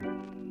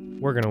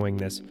We're going to wing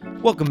this.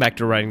 Welcome back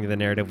to Writing the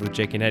Narrative with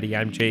Jake and Eddie.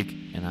 I'm Jake.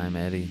 And I'm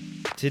Eddie.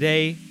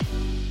 Today,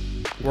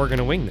 we're going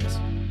to wing this.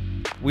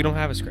 We don't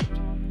have a script.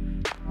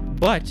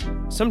 But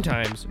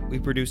sometimes we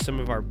produce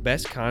some of our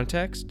best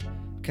context.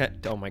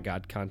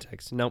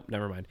 Context. Nope,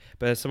 never mind.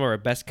 But some of our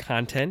best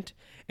content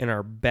and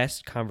our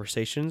best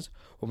conversations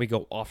when we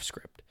go off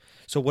script.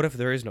 So what if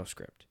there is no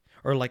script?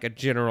 Or like a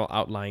general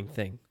outlying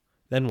thing?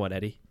 Then what,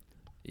 Eddie?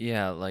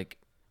 Yeah, like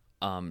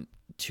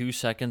 2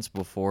 seconds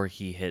before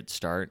he hit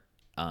start,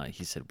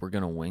 he said, we're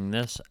going to wing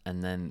this.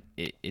 And then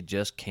it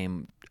just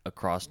came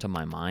across to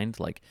my mind.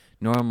 Like,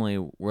 normally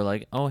we're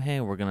like, oh,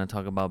 hey, we're going to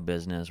talk about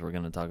business. We're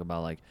going to talk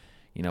about, like,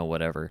 you know,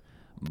 whatever.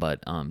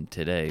 But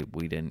today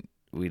we didn't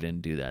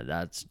do that.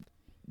 That's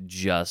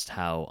just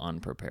how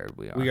unprepared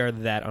we are. We are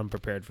that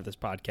unprepared for this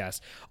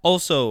podcast.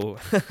 Also,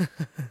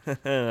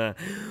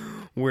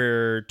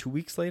 we're 2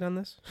 weeks late on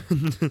this.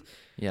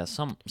 Yeah,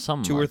 some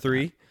 2 or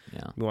 3. Yeah.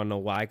 You want to know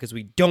why? Because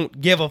we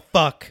don't give a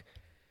fuck.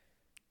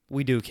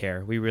 We do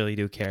care. We really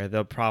do care.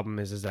 The problem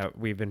is that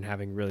we've been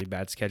having really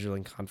bad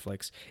scheduling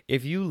conflicts.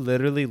 If you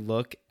literally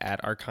look at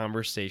our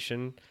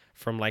conversation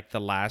from like the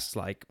last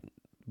like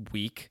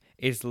week,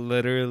 it's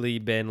literally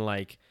been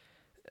like,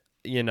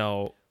 you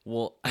know.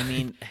 Well, I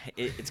mean,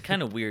 it's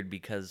kind of weird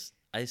because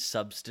I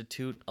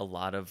substitute a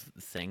lot of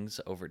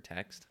things over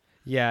text.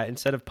 Yeah,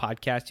 instead of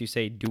podcast, you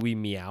say, do we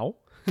meow?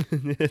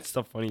 It's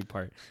the funny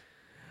part.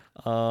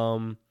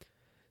 So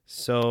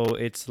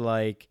it's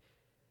like,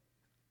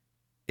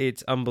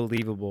 it's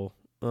unbelievable.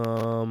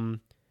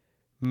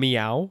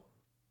 Meow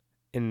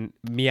and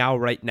meow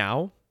right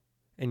now.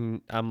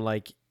 And I'm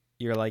like,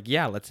 you're like,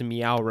 yeah, let's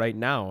meow right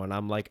now. And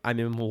I'm like, I'm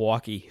in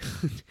Milwaukee.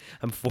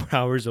 I'm 4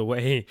 hours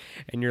away.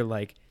 And you're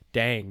like,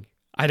 dang,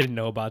 I didn't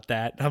know about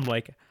that. I'm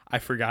like, I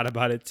forgot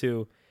about it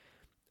too.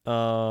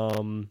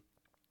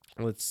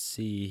 Let's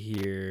see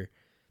here.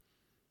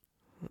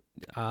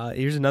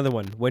 Here's another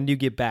one. When do you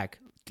get back?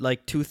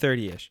 Like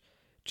 2:30ish.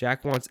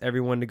 Jack wants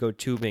everyone to go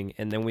tubing,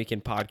 and then we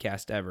can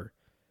podcast ever.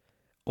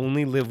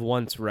 Only live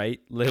once, right?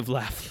 Live,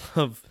 laugh,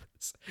 love.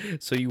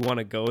 So you want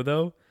to go,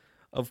 though?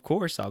 Of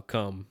course I'll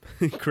come.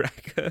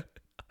 Crack.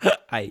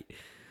 Wait,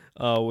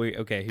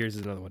 okay, here's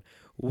another one.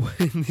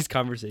 These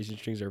conversation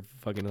strings are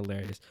fucking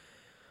hilarious.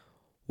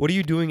 What are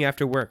you doing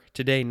after work?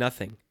 Today,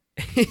 nothing.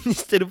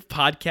 Instead of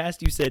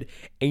podcast, you said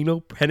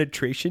anal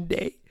penetration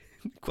day?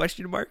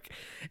 Question mark.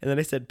 And then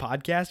I said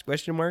podcast?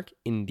 Question mark.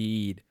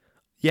 Indeed.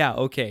 Yeah,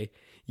 okay.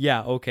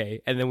 Yeah,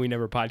 okay. And then we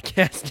never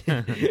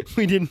podcasted.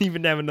 We didn't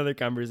even have another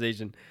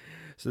conversation.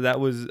 So that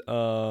was,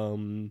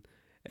 and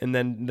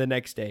then the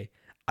next day,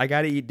 I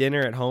got to eat dinner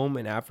at home,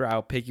 and after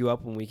I'll pick you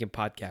up when we can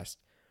podcast.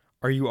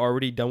 Are you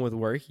already done with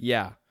work?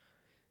 Yeah.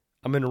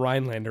 I'm in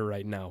Rhinelander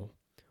right now.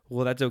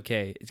 Well, that's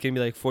okay. It's going to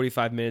be like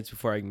 45 minutes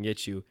before I can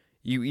get you.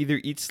 You either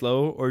eat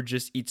slow or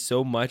just eat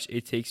so much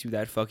it takes you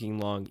that fucking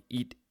long.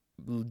 Eat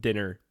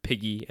dinner,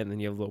 piggy, and then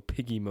you have a little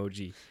piggy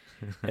emoji.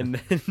 And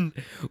then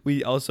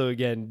we also,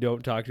 again,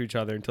 don't talk to each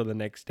other until the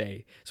next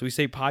day. So we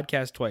say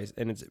podcast twice,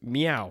 and it's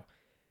meow.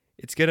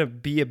 It's going to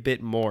be a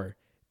bit more.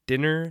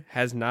 Dinner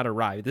has not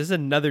arrived. This is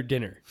another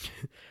dinner.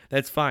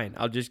 That's fine.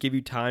 I'll just give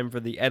you time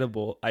for the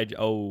edible. I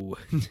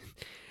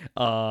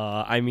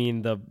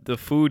mean, the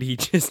food he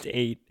just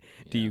ate.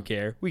 Do you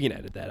care? We can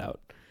edit that out.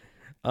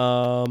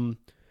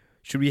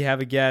 Should we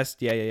have a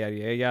guest?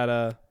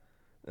 Yeah.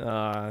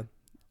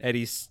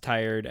 Eddie's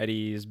tired.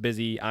 Eddie's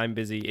busy. I'm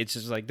busy. It's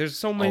just like there's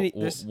so many.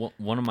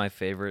 One of my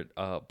favorite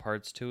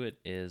parts to it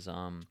is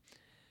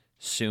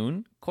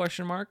soon ?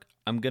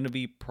 I'm gonna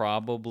be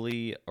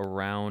probably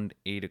around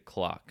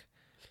 8:00.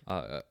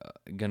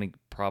 Gonna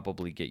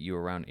probably get you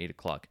around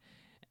 8:00,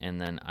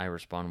 and then I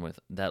respond with,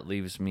 that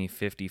leaves me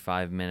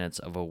 55 minutes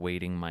of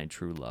awaiting my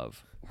true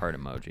love. Heart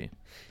emoji.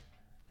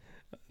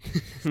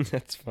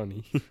 That's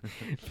funny.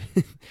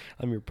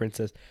 I'm your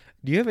princess.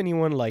 Do you have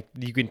anyone like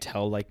you can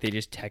tell like they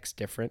just text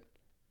different?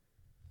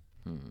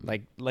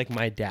 Like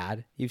my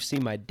dad. You've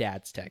seen my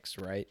dad's text,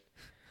 right?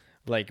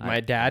 Like my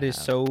dad is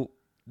so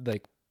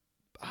like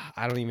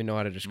I don't even know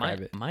how to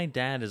describe it. My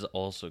dad is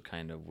also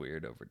kind of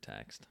weird over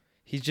text.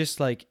 He's just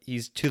like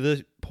he's to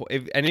the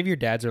if any of your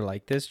dads are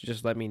like this,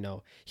 just let me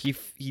know.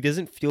 He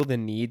doesn't feel the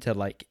need to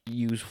like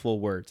use full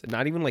words.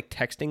 Not even like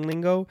texting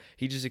lingo.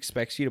 He just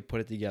expects you to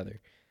put it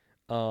together.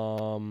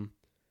 All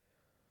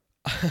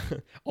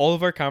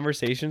of our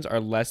conversations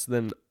are less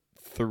than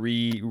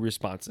 3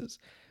 responses.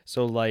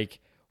 So like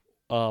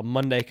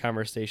Monday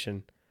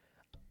conversation.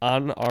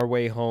 On our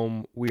way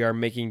home, we are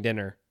making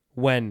dinner.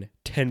 When?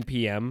 10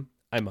 p.m.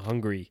 I'm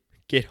hungry.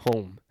 Get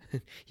home.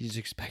 He just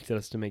expected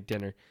us to make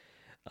dinner.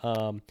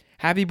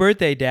 Happy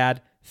birthday,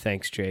 Dad.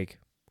 Thanks, Jake.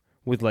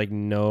 With like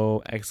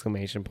no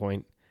exclamation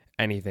point,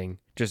 anything.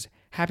 Just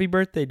happy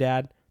birthday,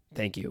 Dad.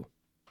 Thank you.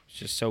 It's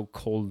just so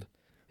cold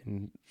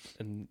and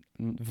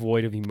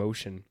void of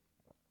emotion.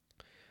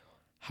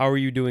 How are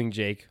you doing,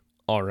 Jake?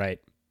 All right.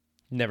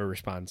 Never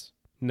responds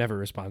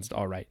to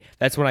all right.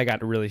 That's when I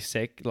got really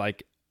sick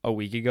a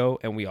week ago,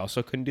 and we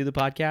also couldn't do the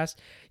podcast.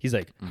 He's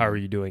like, how are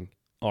you doing?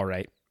 All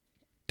right.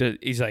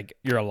 He's like,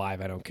 you're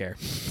alive. I don't care.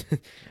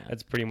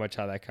 That's pretty much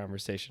how that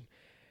conversation.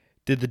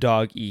 Did the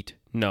dog eat?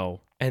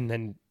 No. And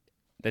then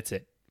that's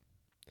it.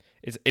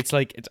 It's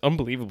like, it's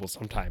unbelievable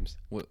sometimes.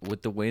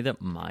 With the way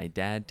that my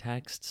dad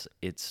texts,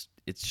 it's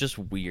just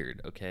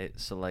weird. Okay,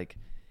 so like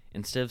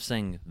instead of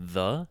saying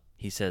the,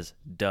 he says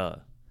duh.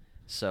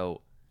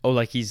 So Oh,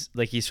 like he's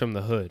from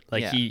the hood.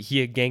 Like Yeah.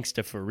 he a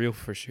gangsta for real,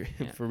 for sure.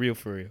 For real.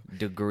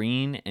 the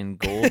green and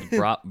gold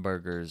brat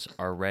burgers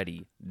are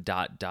ready. ...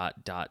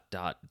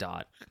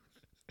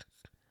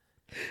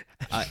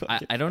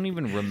 I don't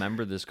even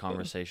remember this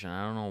conversation.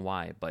 I don't know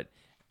why, but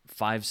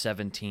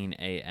 5:17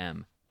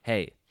 a.m.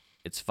 Hey,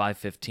 it's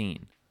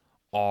 5:15.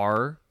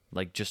 Are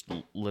like just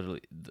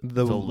literally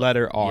The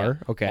letter R.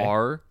 yeah. Okay.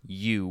 Are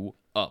you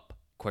up? ?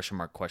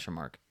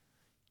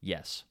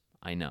 Yes,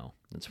 I know.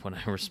 That's what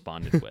I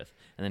responded with,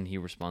 and then he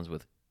responds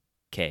with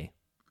K.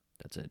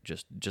 That's it.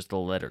 Just the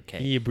letter K.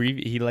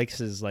 He likes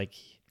his like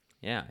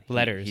Yeah,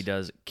 letters. He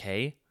does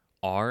K,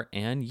 R,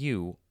 and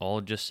U,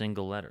 all just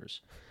single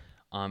letters.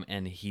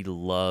 And he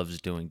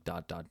loves doing ...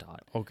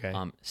 Okay.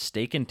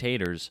 Steak and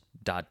taters ...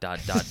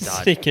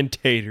 Steak and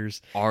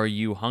taters. Are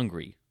you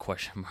hungry? ?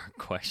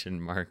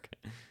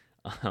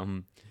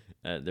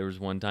 There was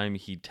one time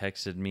he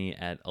texted me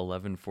at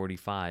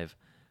 11:45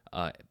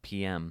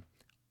 p.m.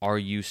 Are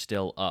you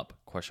still up? ?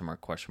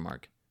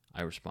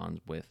 I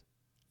respond with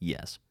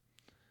yes.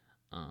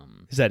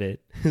 Is that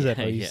it? Is that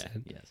how you yeah,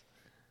 said? yes.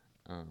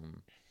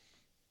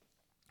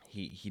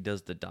 He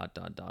does the ...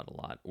 a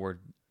lot, or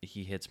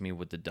he hits me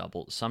with the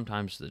double,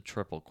 sometimes the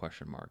triple ?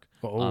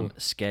 Oh.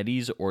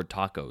 Sketties or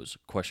tacos ?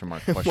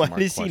 Why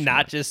does he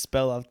not just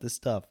spell out the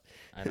stuff?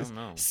 I don't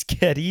know.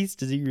 Sketties?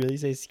 Does he really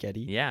say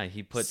sketty? Yeah,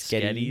 he put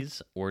Sketty.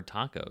 sketties or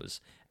tacos,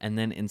 and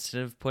then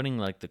instead of putting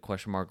like the ?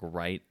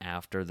 Right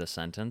after the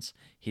sentence,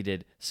 he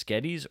did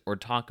sketties or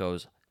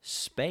tacos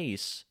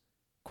space ?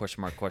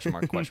 No.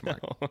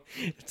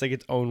 It's like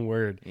its own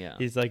word. Yeah.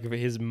 He's like,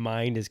 his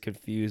mind is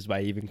confused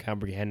by even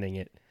comprehending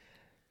it.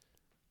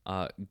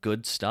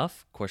 Good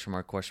stuff ?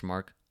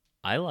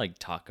 I like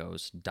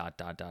tacos ...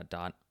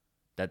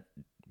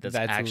 That's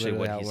actually literally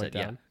what how he it went said.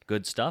 Yeah, down?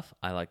 good stuff.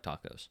 I like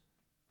tacos.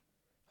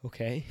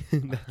 Okay.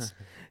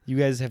 You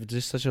guys have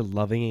just such a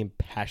loving and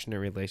passionate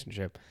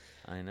relationship.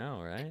 I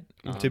know, right?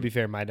 To be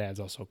fair, my dad's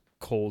also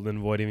cold and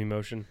void of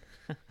emotion.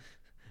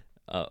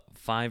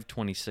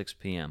 5:26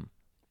 p.m.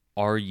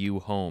 Are you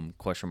home ?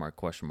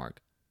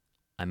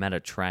 I'm at a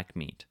track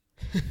meet.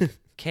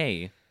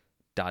 K ...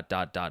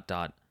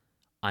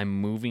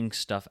 I'm moving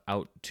stuff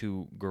out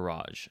to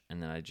garage,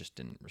 and then I just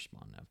didn't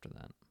respond after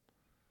that.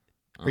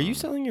 Are you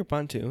selling your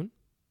pontoon?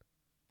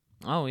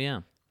 Oh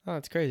yeah, Oh,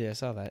 that's crazy. I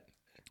saw that.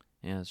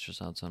 yeah. It's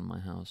just outside my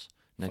house,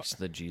 next to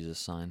the Jesus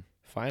sign.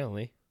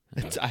 Finally.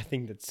 I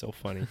think that's so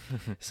funny.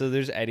 So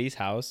there's Eddie's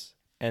house,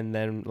 and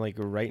then like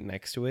right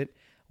next to it,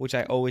 which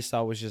I always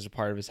thought was just a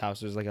part of his house,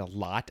 there's like a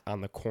lot on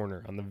the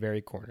corner, on the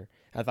very corner.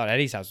 I thought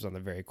Eddie's house was on the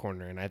very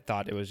corner, and I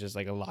thought it was just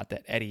like a lot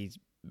that Eddie's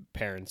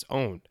parents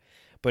owned.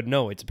 But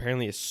no, it's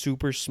apparently a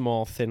super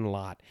small, thin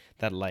lot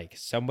that like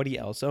somebody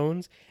else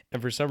owns,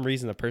 and for some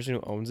reason, the person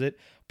who owns it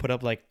put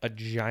up like a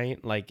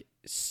giant like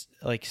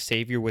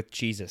Savior with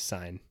Jesus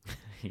sign.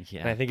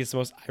 Yeah, And I think it's the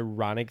most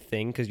ironic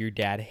thing because your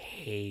dad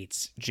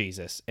hates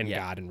Jesus and Yeah.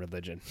 God and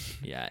religion.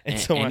 yeah. And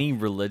so any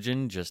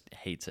religion just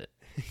hates it.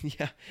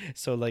 Yeah.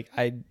 So like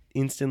I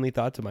instantly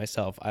thought to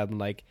myself, I'm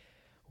like,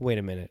 wait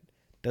a minute.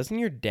 Doesn't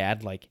your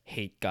dad like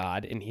hate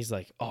God? And he's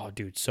like, oh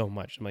dude, so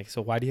much. I'm like,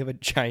 so why do you have a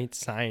giant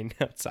sign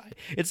outside?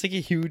 It's like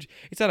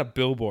it's not a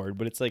billboard,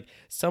 but it's like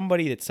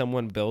somebody that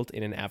someone built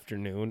in an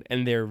afternoon,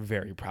 and they're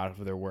very proud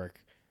of their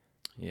work.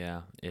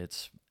 Yeah,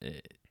 it's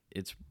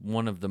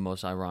one of the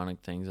most ironic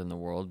things in the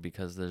world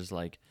because there's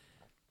like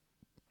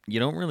you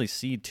don't really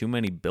see too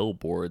many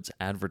billboards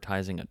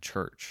advertising a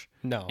church.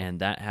 No. And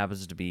that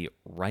happens to be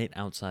right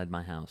outside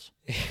my house.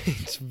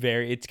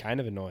 It's kind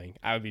of annoying.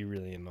 I would be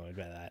really annoyed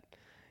by that.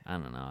 I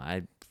don't know.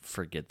 I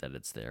forget that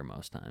it's there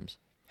most times.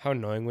 How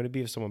annoying would it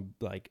be if someone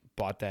like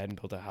bought that and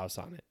built a house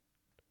on it?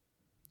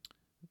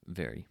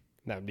 Very.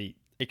 That would be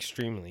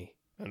extremely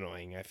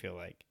annoying, I feel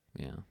like.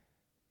 Yeah.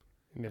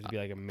 It have to be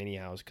like a mini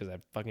house because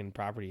that fucking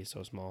property is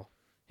so small.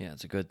 Yeah,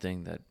 it's a good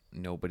thing that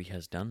nobody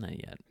has done that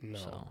yet. No.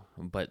 So,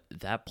 but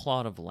that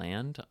plot of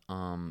land,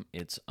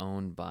 it's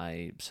owned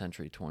by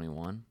Century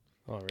 21.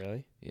 Oh,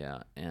 really? Yeah,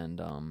 and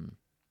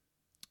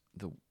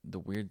the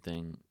weird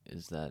thing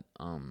is that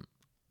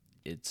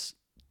it's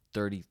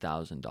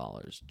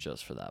 $30,000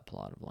 just for that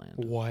plot of land.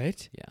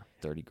 What? Yeah,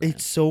 30 grand.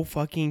 It's so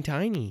fucking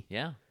tiny.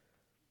 Yeah,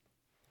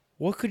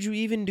 What could you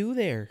even do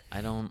there?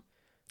 I don't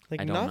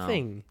know.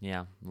 Nothing.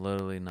 Yeah,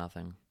 literally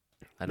nothing.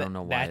 I don't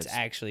know why. That's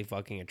actually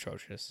fucking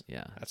atrocious.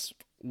 Yeah. That's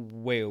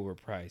way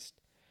overpriced.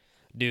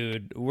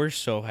 Dude, we're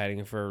so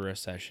heading for a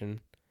recession.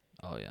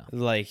 Oh yeah.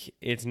 Like,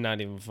 it's not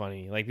even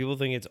funny. Like, people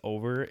think it's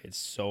over.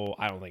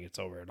 I don't think it's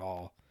over at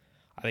all.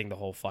 I think the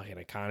whole fucking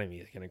economy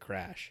is going to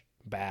crash.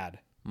 Bad.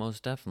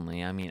 Most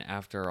definitely. I mean,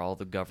 after all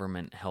the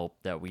government help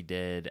that we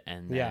did,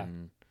 and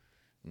then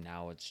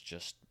now it's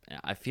just,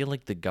 I feel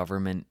like the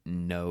government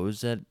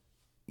knows that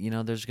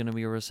there's going to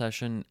be a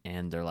recession,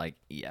 and they're like,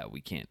 yeah,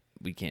 we can't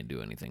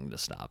do anything to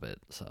stop it.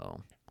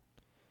 So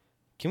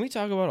Can we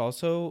talk about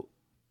also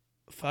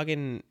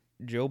fucking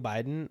Joe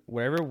Biden?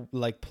 Whatever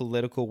like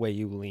political way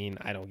you lean,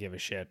 I don't give a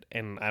shit,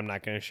 and I'm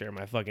not gonna share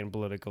my fucking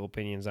political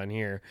opinions on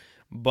here.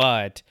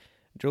 But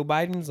Joe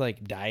Biden's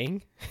like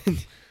dying.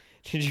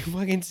 Did you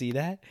fucking see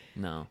that?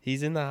 no.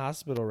 He's in the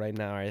hospital right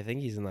now. Or I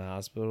think he's in the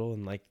hospital,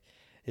 and like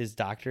his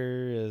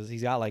doctor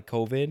he's got like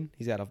COVID.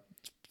 He's got a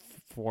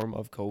form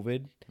of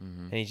COVID,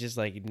 and he's just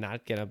like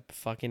not gonna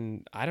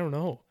fucking. I don't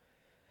know.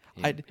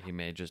 He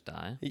may just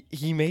die.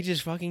 He may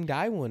just fucking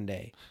die one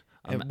day.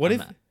 And I'm- what I'm-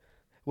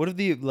 if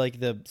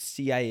the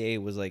CIA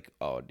was like,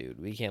 oh dude,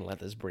 we can't let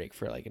this break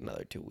for like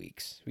another 2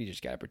 weeks. We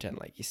just gotta pretend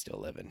like he's still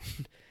living.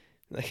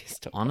 Like he's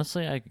still.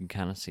 Honestly, I can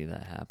kind of see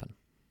that happen.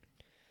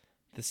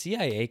 The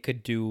CIA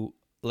could do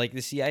like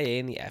the CIA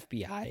and the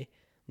FBI,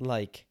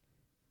 like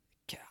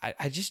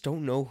I just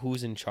don't know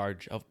who's in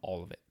charge of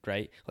all of it,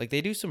 right? Like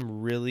they do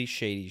some really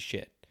shady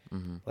shit.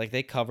 Like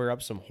they cover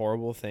up some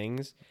horrible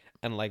things,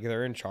 and like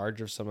they're in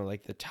charge of some of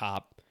like the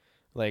top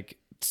like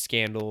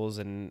scandals,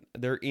 and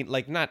they're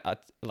like not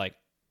like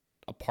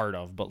a part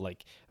of, but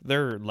like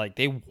they're like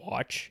they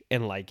watch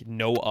and like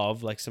know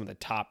of like some of the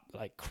top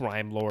like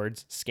crime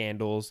lords,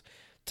 scandals,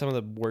 some of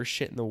the worst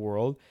shit in the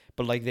world,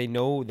 but like they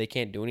know they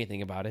can't do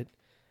anything about it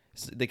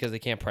because they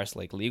can't press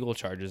like legal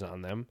charges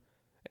on them,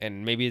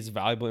 and maybe it's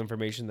valuable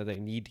information that they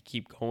need to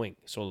keep going,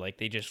 so like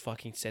they just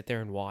fucking sit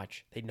there and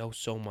watch. They know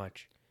so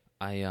much.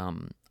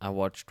 I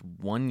watched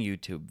one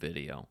YouTube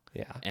video,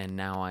 Yeah. and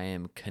now I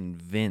am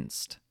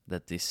convinced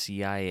that the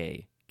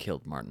CIA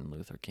killed Martin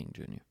Luther King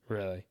Jr.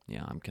 Really?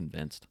 Yeah, I'm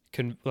convinced.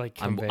 I'm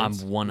I'm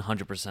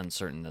 100%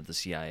 certain that the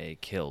CIA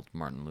killed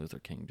Martin Luther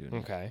King Jr.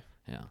 okay.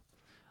 Yeah.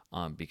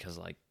 Because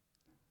like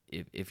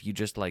if you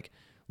just like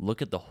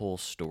look at the whole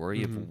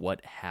story of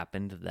what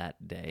happened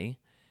that day,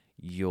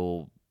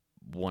 you'll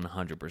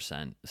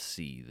 100%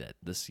 see that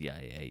the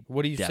CIA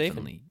What do you say?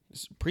 definitely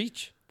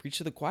Preach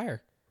to the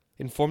choir.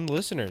 Inform the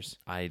listeners.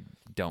 I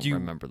don't Do you-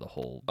 remember the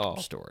whole Oh.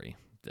 story.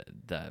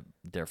 That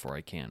therefore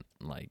I can't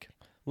like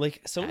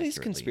Like some of these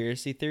Accurately.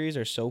 conspiracy theories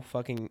are so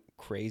fucking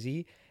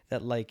crazy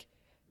that like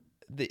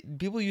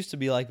people used to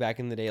be like back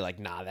in the day like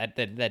nah that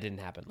didn't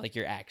happen. Like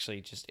you're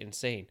actually just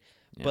insane.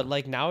 But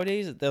like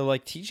nowadays they're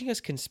like teaching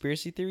us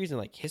conspiracy theories in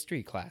like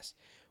history class.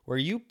 Were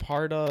you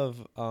part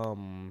of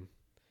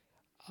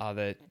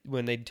the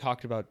when they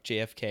talked about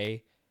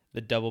JFK,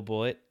 the double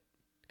bullet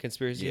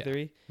conspiracy Yeah.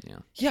 theory? yeah.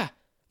 Yeah,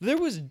 there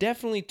was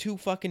definitely 2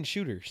 fucking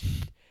shooters.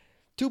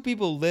 2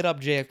 people lit up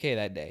JFK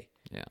that day.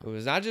 Yeah. It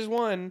was not just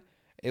one,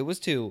 it was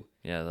 2.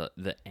 Yeah,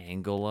 the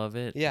angle of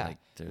it. Yeah, like,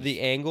 there's- the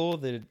angle,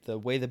 the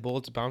way the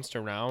bullets bounced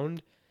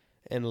around,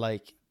 and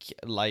like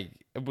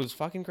it was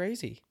fucking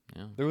crazy.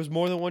 Yeah. There was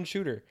more than one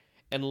shooter,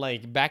 and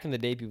like back in the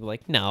day, people were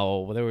like,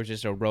 no, there was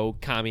just a rogue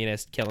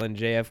communist killing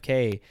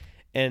JFK,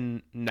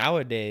 and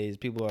nowadays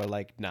people are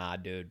like, nah,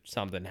 dude,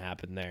 something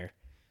happened there.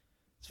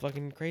 It's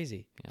fucking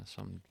crazy. Yeah,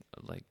 some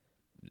like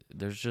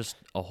there's just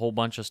a whole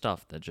bunch of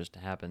stuff that just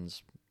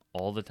happens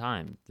all the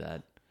time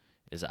that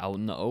is out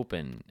in the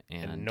open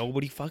And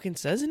nobody fucking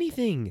says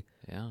anything.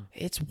 yeah.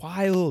 It's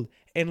wild.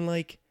 And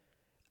like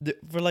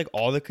for like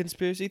all the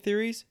conspiracy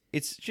theories,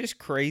 it's just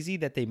crazy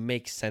that they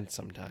make sense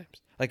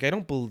sometimes. Like I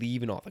don't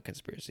believe in all the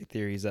conspiracy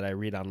theories that I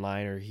read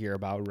online or hear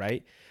about,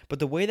 right? But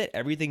the way that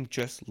everything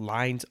just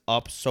lines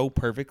up so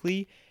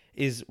perfectly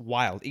is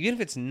wild. Even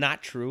if it's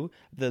not true,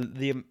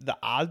 the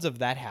odds of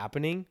that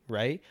happening,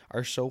 right,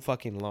 are so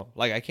fucking low.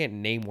 Like I can't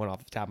name one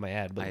off the top of my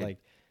head, but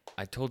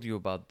I told you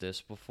about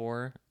this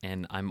before,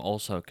 and I'm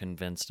also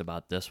convinced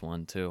about this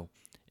one too.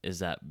 Is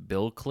that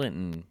Bill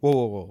Clinton?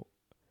 whoa.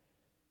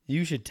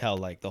 You should tell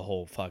like the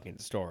whole fucking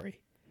story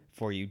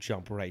before you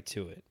jump right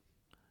to it.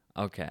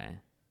 Okay,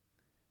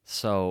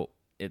 so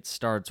it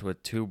starts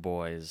with 2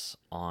 boys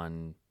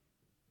on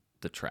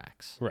the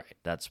tracks. Right.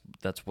 That's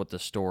what the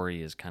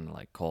story is kind of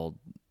like called,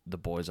 the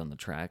boys on the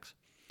tracks.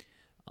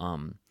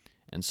 And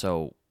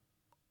so,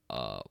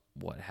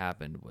 what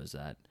happened was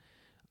that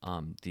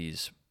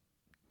these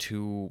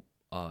 2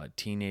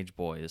 teenage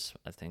boys,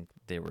 I think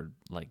they were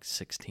like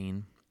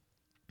 16.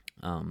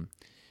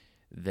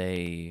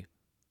 They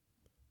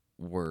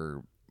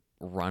were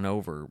run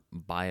over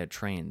by a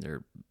train.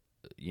 Their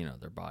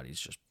bodies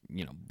just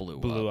blew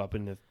up. Up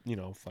into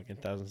fucking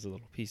thousands of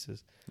little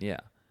pieces. Yeah.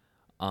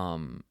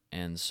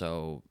 And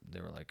so they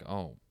were like,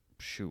 oh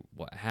shoot,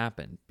 what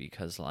happened?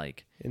 Because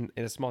like In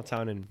a small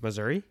town in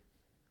Missouri.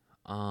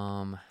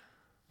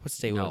 What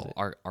state was it?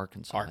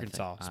 Arkansas. I think.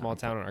 Arkansas, small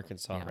town in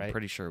Arkansas, Yeah, right? I'm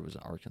pretty sure it was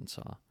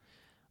Arkansas.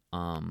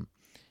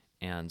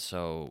 And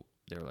so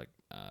they were like,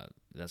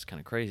 that's kind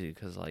of crazy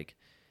because like,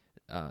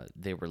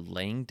 they were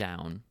laying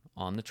down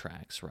on the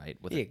tracks, right,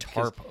 with a 'cause-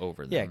 tarp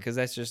over them. Yeah, because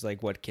that's just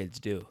like what kids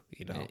do,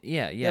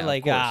 Yeah. They're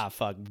like, of course.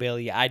 fuck,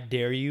 Billy, I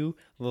dare you.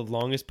 The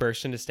longest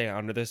person to stay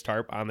under this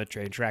tarp on the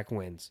train track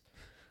wins.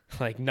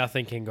 Like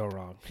nothing can go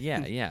wrong.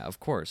 Yeah, of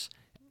course.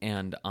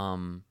 And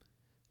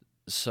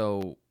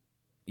so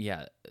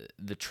yeah,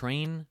 the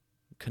train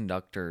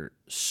conductor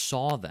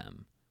saw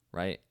them,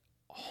 right,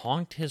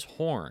 honked his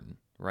horn,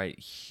 right?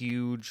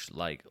 Huge,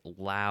 like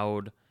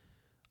loud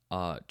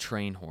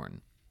train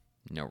horn.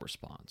 No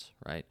response,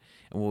 right?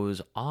 And what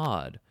was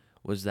odd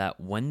was that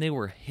when they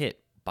were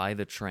hit by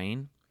the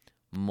train,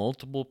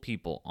 multiple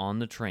people on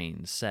the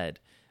train said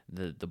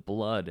that the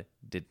blood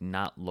did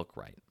not look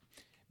right.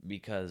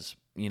 Because,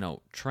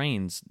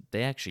 trains,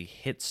 they actually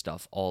hit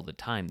stuff all the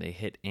time. They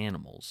hit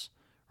animals,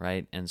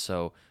 right? And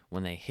so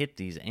when they hit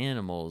these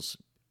animals,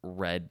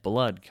 red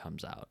blood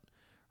comes out,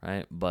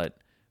 right? But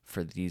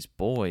for these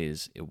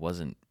boys, it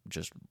wasn't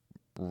just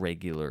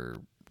regular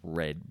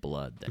red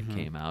blood that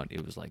came out.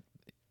 It was like,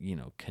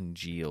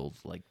 congealed,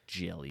 like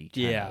jelly.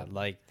 Yeah,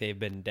 like they've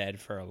been dead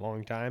for a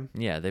long time.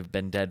 Yeah, they've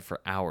been dead for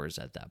hours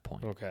at that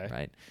point. Okay.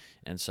 Right?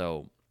 And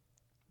so,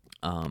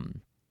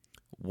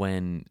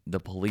 when the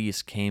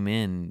police came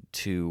in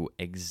to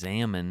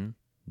examine,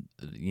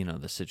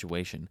 the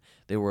situation,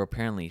 they were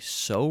apparently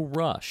so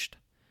rushed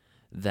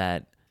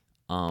that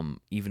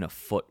even a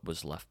foot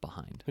was left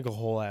behind. Like a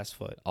whole ass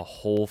foot. A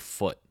whole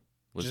foot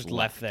was Just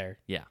left there.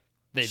 Yeah.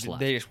 They just left.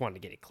 they just wanted to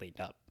get it cleaned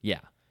up. Yeah.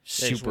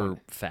 just Super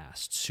wanted-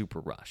 fast, super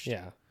rushed.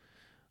 Yeah.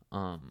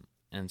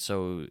 And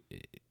so,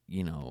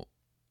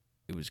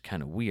 it was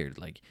kind of weird.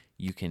 Like,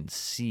 you can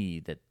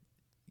see that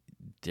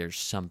there's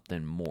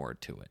something more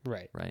to it.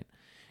 Right. Right.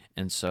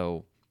 And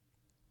so,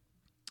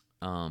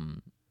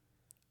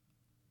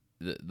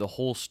 the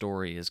whole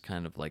story is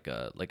kind of like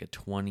a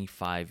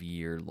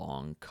 25-year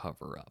long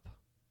cover up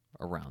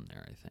around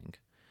there, I think,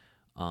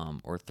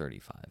 or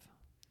 35.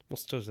 Well,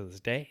 still to this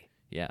day.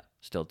 Yeah,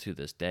 still to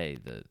this day,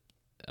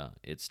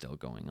 it's still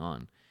going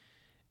on,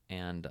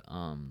 and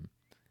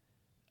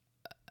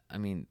I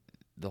mean,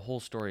 the whole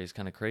story is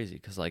kind of crazy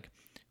because, like,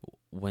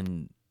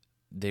 when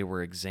they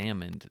were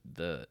examined,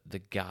 the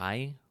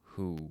guy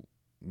who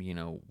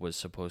was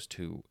supposed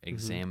to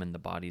examine the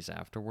bodies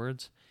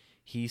afterwards,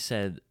 he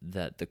said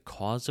that the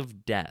cause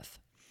of death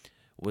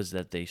was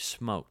that they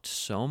smoked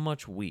so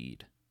much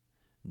weed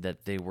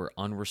that they were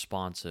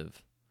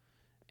unresponsive,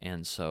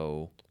 and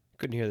so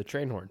Couldn't hear the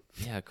train horn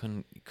yeah,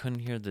 couldn't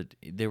hear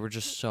they were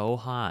just so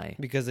high.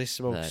 because they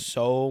smoked That-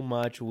 so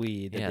much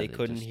weed that Yeah, they they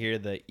couldn't just- hear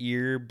the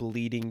ear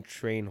bleeding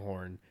train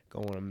horn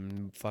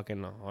going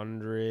fucking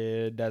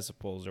 100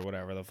 decibels or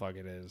whatever the fuck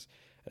it is.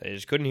 They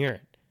just couldn't hear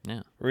it.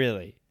 Yeah,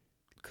 Really,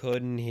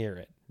 couldn't hear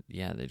it.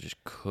 yeah, they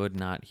just could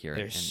not hear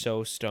They're it.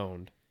 so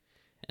stoned.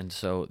 And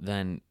so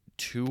then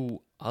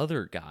two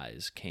other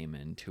guys came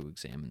in to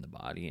examine the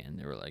body, and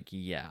they were like,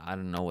 yeah, I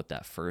don't know what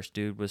that first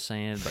dude was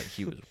saying, but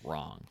he was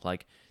wrong.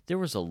 Like, there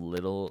was a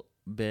little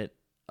bit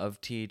of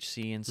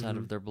THC inside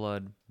of their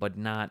blood, but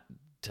not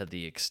to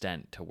the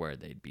extent to where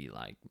they'd be,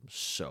 like,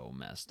 so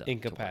messed up. to where-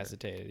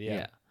 Incapacitated.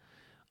 Yeah.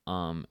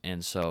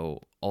 And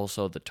so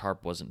also the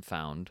tarp wasn't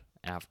found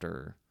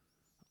after,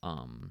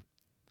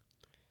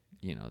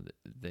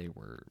 they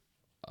were,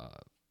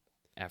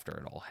 after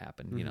it all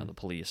happened. The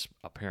police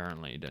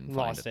apparently didn't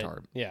Lost find it. a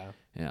tarp. Yeah.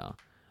 Yeah.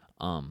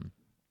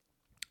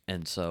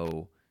 And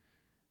so,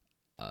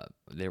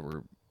 they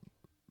were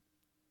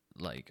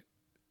like,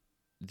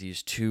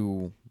 these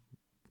two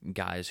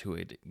guys who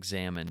had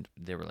examined,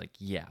 they were like,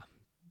 yeah,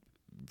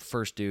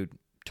 first dude,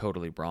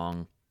 totally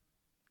wrong.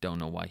 Don't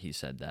know why he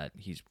said that.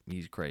 He's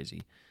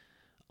crazy.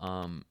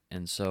 And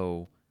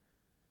so,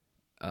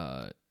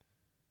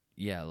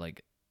 yeah,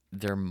 like,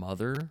 their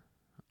mother,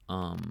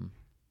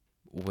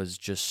 was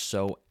just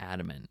so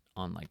adamant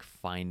on, like,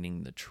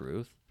 finding the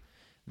truth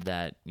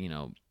that,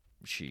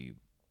 she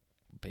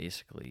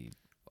basically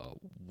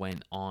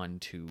went on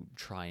to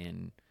try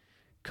and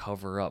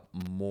cover up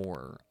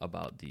more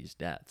about these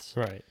deaths.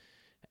 Right.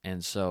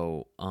 And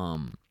so,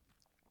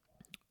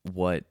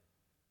 what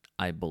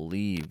I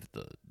believe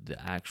the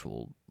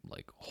actual,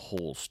 like,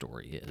 whole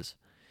story is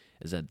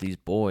that these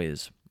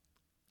boys,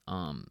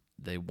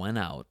 they went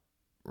out,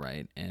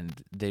 right,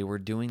 and they were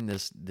doing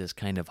this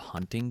kind of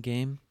hunting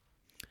game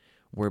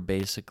where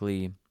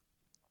basically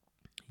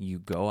you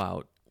go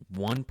out,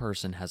 one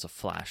person has a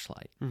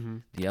flashlight,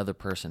 the other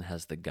person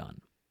has the gun.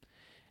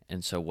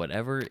 And so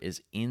whatever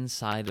is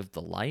inside of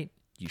the light,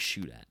 you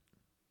shoot at,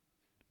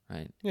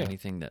 right? Yeah.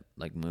 Anything that,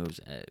 like, moves,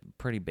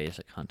 pretty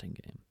basic hunting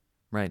game,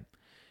 right?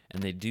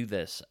 And they do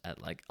this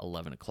at, like,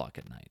 11 o'clock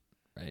at night,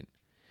 right?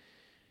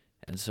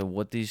 And so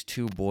what these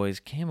two boys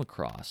came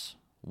across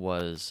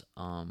was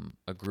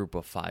a group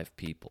of 5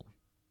 people.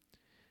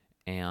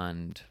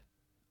 And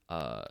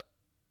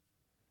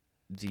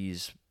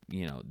these,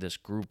 this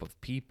group of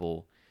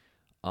people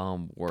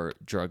were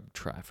drug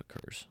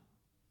traffickers,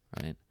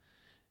 right?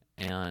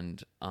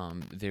 And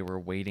they were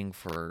waiting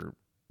for,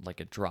 like,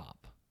 a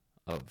drop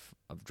of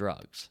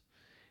drugs.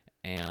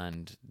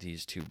 And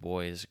these two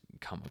boys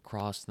come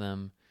across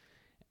them,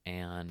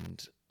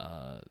 and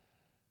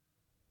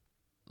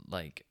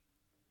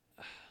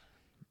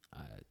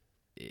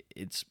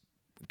it's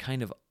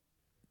kind of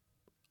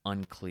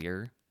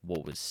unclear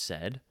what was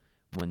said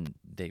when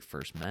they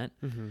first met,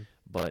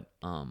 but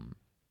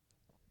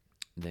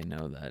they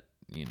know that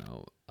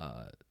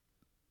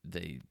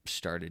they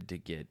started to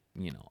get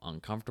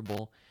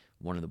uncomfortable.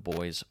 One of the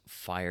boys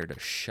fired a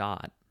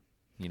shot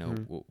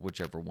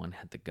whichever one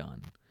had the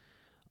gun,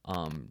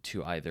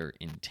 to either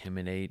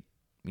intimidate,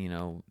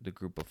 the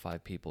group of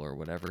 5 people or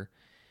whatever.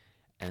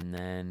 And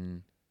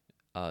then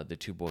the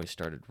 2 boys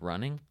started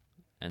running,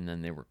 and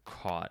then they were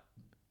caught.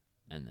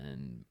 And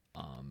then,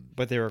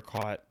 but they were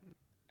caught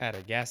at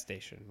a gas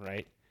station,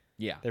 right?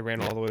 yeah, They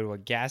ran all the way to a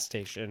gas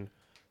station,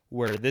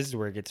 where this is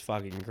where it gets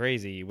fucking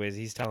crazy. Was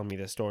he's telling me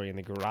the story in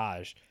the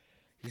garage?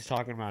 He's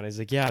talking about. He's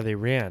like, yeah, they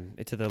ran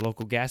into the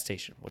local gas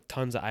station with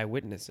tons of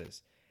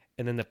eyewitnesses,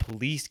 and then the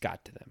police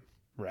got to them,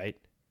 right?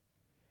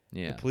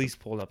 yeah, The police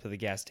pulled up to the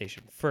gas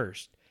station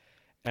first,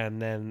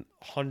 and then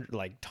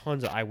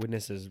tons of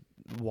eyewitnesses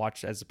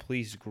watched as the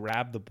police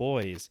grabbed the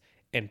boys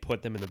and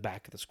put them in the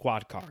back of the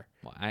squad car.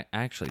 Well,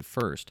 actually,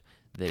 first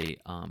they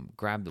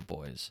grabbed the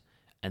boys,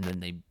 and then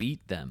they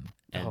beat them,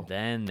 and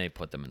then they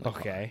put them in the car.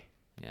 Okay.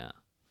 Yeah.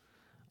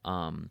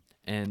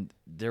 And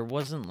there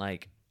wasn't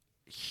like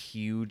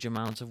huge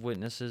amounts of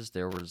witnesses.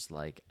 There was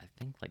I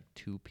think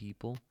 2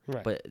 people,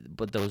 Right.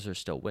 But those are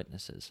still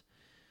witnesses.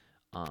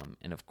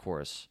 And of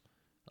course,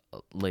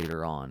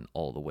 later on,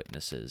 all the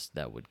witnesses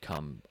that would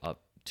come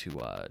up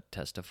to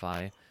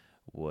testify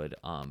would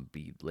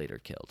be later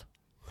killed.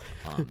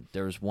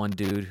 There was one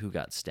dude who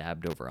got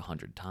stabbed over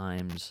 100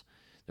 times.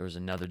 There was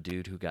another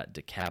dude who got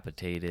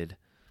decapitated.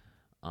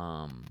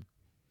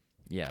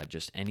 Yeah,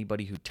 just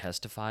anybody who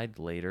testified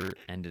later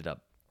ended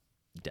up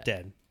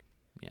dead.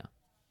 Yeah.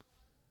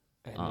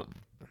 And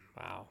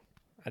wow,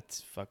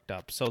 that's fucked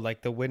up. So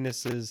the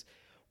witnesses,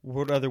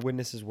 what other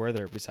witnesses were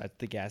there besides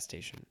the gas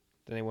station?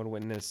 Did anyone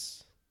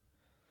witness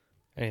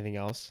anything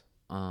else?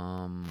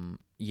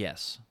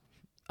 Yes.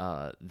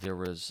 There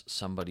was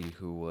somebody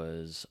who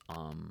was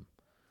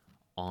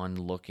on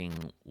looking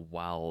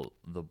while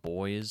the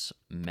boys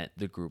met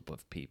the group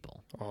of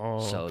people. Oh,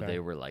 so okay. they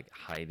were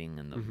hiding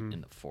in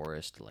the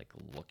forest,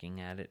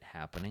 looking at it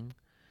happening.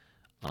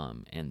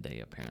 And they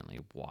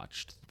apparently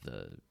watched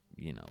the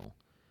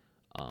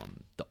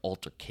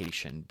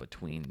altercation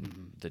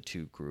between the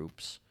 2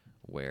 groups,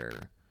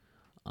 where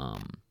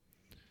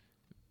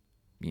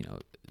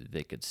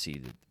they could see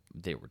that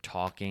they were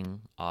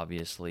talking,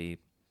 obviously,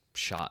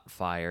 shot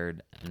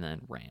fired, and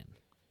then ran,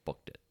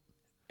 booked it.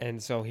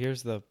 And so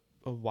here's the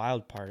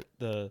wild part: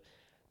 the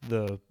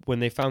when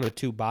they found the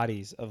 2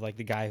 bodies of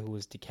the guy who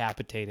was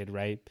decapitated,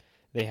 right?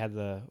 They had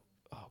the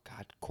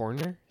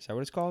coroner. Is that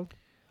what it's called?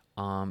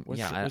 What's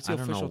the I don't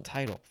official know.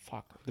 title?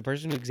 Fuck. The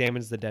person who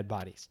examines the dead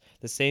bodies.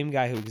 The same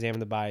guy who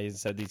examined the bodies and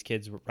said these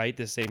kids were right.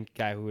 The same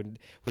guy who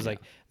was like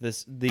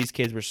these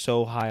kids were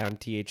so high on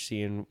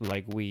THC and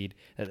weed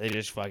that they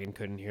just fucking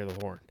couldn't hear the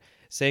horn.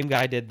 Same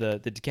guy did the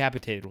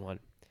decapitated one,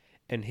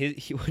 and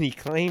what he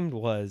claimed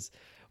was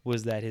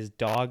that his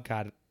dog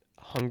got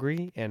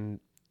hungry and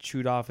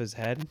chewed off his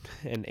head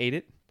and ate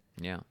it.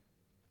 Yeah.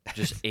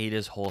 Just ate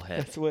his whole head.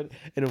 That's what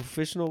an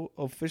official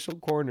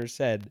coroner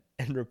said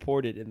and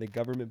reported in the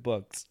government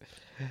books.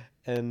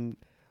 And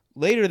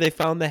later they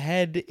found the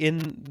head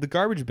in the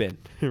garbage bin,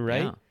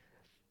 right? Yeah.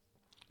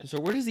 So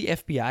where does the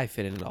FBI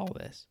fit in all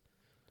this?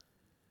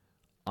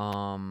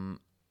 I'm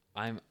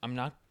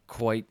not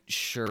quite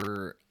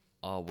sure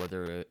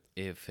whether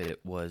if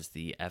it was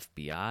the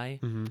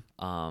FBI.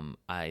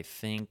 I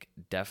think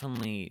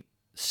definitely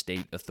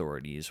state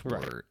authorities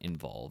were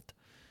involved.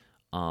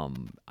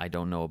 I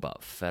don't know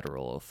about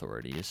federal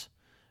authorities.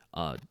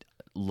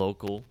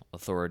 Local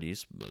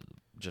authorities,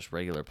 just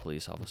regular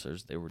police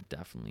officers, they were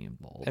definitely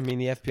involved. I mean,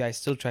 the FBI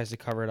still tries to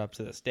cover it up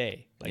to this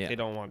day. Yeah. They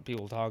don't want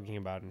people talking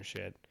about it and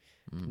shit.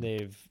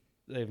 They've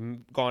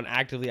gone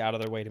actively out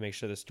of their way to make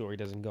sure the story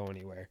doesn't go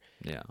anywhere.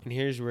 Yeah. And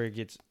here's where it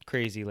gets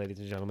crazy, ladies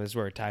and gentlemen. This is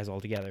where it ties all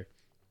together.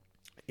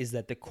 Is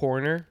that the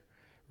coroner,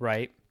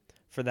 right?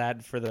 For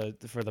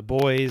the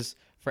boys,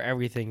 for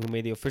everything, who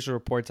made the official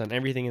reports on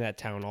everything in that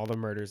town, all the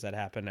murders that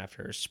happened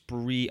after a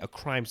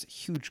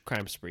huge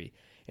crime spree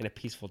in a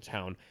peaceful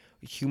town,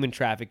 human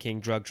trafficking,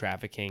 drug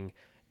trafficking,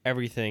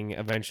 everything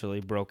eventually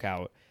broke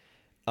out.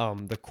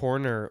 The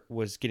coroner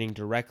was getting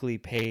directly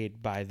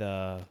paid by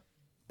the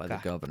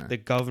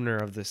governor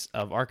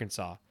of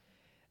Arkansas,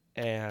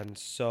 and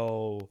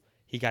so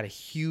he got a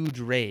huge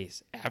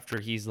raise after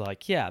he's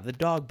like, yeah, the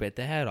dog bit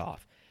the head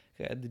off.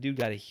 The dude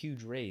got a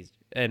huge raise,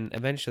 and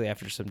eventually,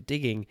 after some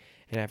digging,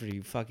 and after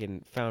you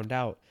fucking found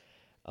out,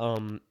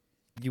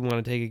 you want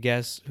to take a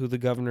guess who the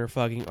governor of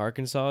fucking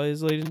Arkansas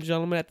is, ladies and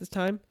gentlemen, at this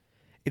time?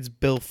 It's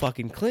Bill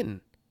fucking Clinton.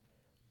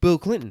 Bill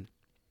Clinton.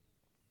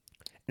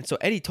 And so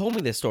Eddie told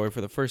me this story for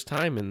the first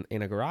time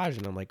in a garage,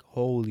 and I'm like,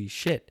 holy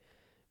shit.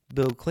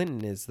 Bill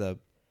Clinton is the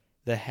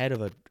head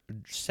of a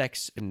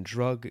sex and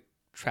drug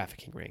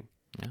trafficking ring.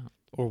 Yeah.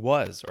 Or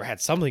was, or had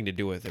something to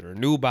do with it, or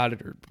knew about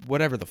it, or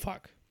whatever the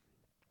fuck.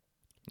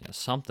 Yeah,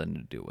 something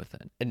to do with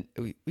it. And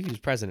he was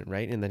president,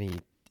 right? And then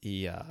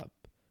he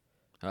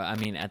I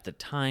mean, at the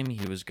time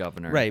he was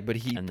governor. right, but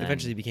he and then-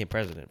 eventually became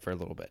president for a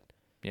little bit.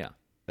 Yeah.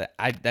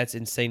 That's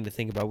insane to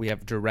think about. We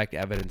have direct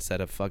evidence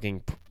that a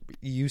fucking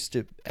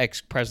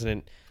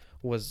ex-president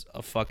was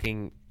a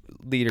fucking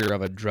leader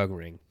of a drug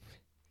ring.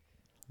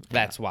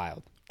 That's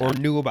wild. Or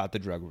knew about the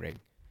drug ring.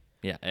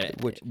 Yeah,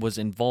 Which it was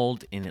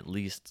involved in at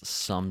least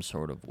some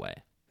sort of way.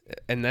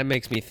 and that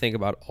makes me think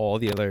about all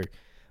the other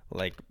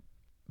like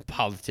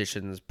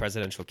politicians,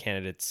 presidential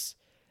candidates,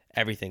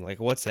 everything. Like,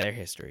 what's their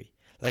history?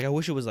 Like, I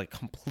wish it was like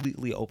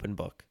completely open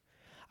book.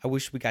 I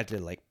wish we got to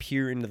like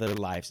peer into their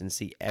lives and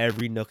see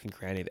every nook and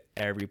cranny of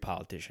every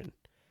politician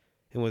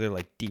and what their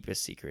like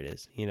deepest secret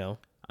is. You know?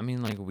 I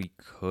mean, like, we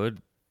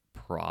could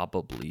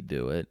probably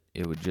do it.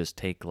 It would just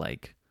take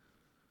like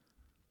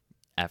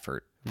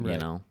effort, you Right.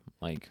 know,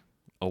 like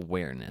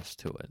awareness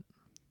to it.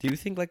 Do you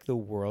think like the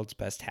world's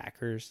best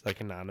hackers,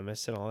 like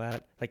Anonymous and all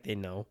that, like they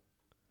know?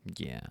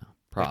 Yeah, Like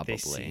probably. they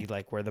see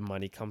like where the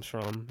money comes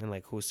from and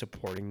like who's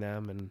supporting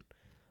them and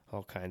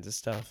all kinds of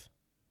stuff.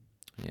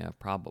 Yeah,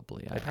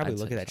 probably. I probably I'd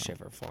look say at that so. shit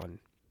for fun.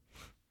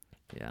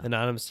 Yeah.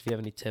 Anonymous, if you have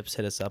any tips,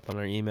 hit us up on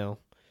our email.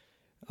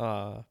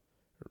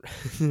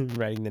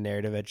 Writing the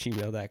narrative at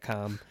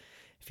gmail.com.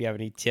 If you have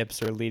any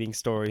tips or leading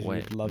stories,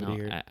 Wait, we'd love no, to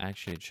hear it.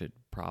 actually, it should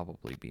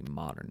probably be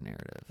modern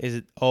narrative. Is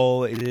it?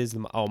 Oh, it is.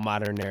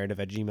 Modern narrative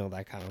at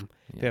gmail.com.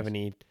 If you have Yes.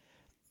 any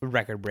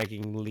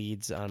record-breaking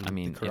leads on I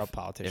mean, the corrupt if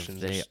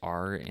politicians, they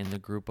are in the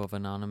group of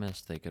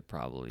Anonymous, they could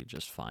probably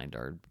just find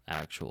our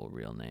actual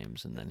real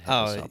names and then hit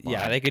us up.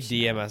 yeah, on they could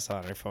DM Snap. us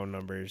on our phone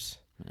numbers.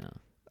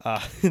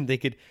 Yeah, They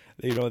could,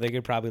 they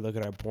could probably look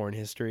at our porn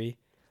history.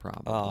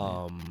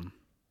 probably.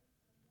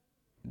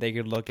 They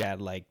could look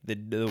at like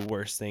the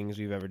worst things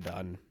we've ever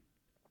done.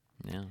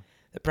 Yeah.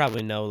 They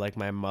probably know like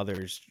my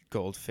mother's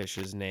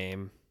goldfish's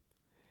name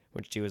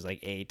when she was like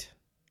 8.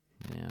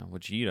 Yeah,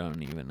 which you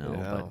don't even know,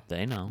 No. but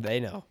they know.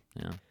 They know.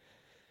 Yeah.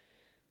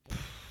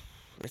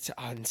 It's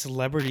on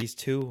celebrities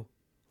too.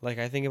 Like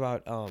I think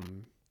about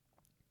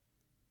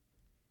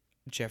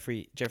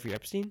Jeffrey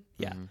Epstein.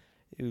 Yeah, Mhm.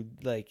 Who,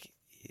 like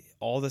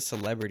all the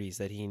celebrities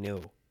that he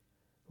knew,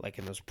 like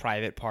in those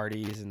private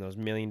parties and those $1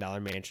 million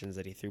mansions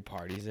that he threw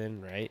parties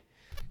in. Right,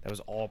 that was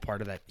all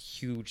part of that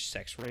huge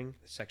sex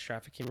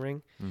trafficking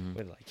ring Mhm.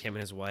 with like him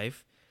and his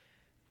wife.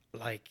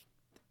 Like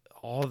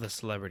all the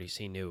celebrities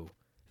he knew,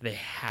 they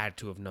had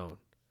to have known.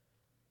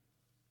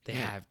 They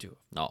Yeah. have to have.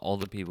 No, all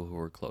the people who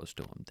were close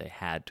to him, they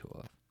had to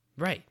have.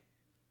 Right.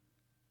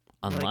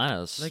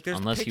 Unless like there's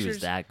he was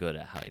pictures- that good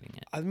at hiding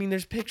it. I mean,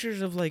 there's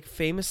pictures of like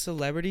famous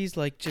celebrities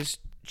like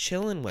just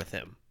chilling with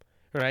him,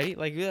 right?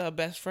 Like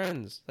best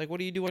friends. Like, what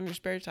do you do on your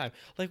spare time?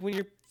 Like when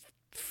you're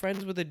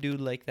friends with a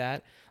dude like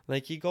that,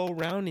 like you go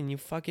around and you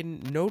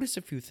fucking notice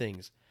a few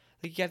things.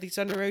 Like you got these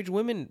underage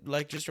women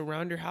like just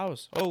around your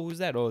house. Oh, who's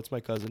that? Oh, it's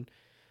my cousin.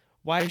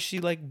 Why is she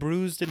like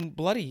bruised and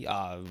bloody?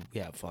 We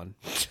have fun.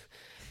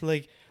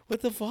 Like,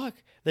 what the fuck?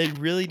 They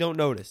really don't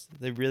notice.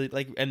 They really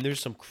like, and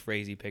there's some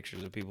crazy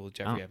pictures of people with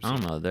Jeffrey I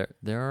Epstein. don't know.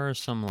 There are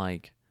some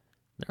like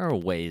there are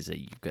ways that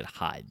you could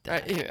hide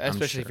that. Yeah, I'm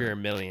especially if sure. you're a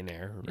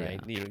millionaire, right?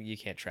 Yeah. You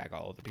can't track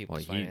all of the Well,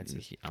 people's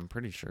finances. I'm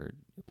pretty sure.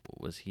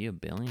 Was he a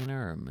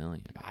billionaire or a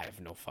millionaire? I have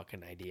no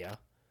fucking idea.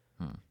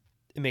 Hmm.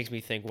 It makes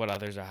me think what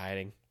others are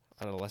hiding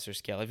on a lesser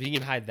scale. If you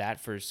can hide that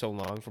for so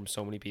long from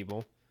so many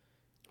people,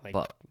 like,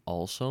 But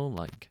also,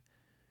 like,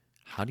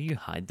 how do you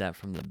hide that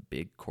from the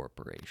big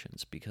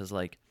corporations? Because,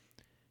 like,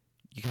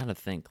 you gotta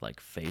think,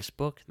 like,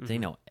 Facebook, they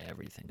know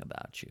everything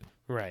about you,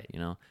 right? you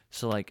know?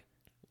 So, like,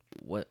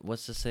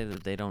 what's to say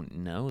that they don't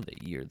know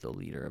that you're the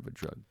leader of a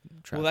drug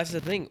trafficking? Well, that's the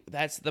thing.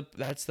 That's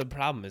the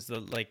problem. Is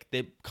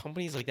the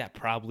companies like that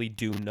probably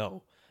do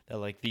know that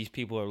like these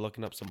people are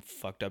looking up some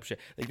fucked up shit.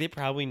 Like they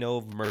probably know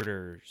of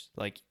murderers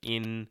like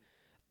in,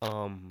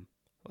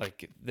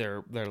 like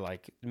their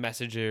like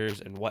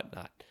messengers and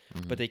whatnot,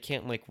 but they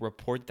can't like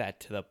report that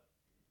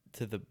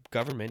to the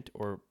government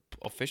or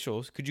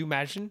officials. Could you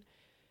imagine?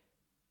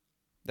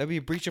 That'd be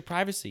a breach of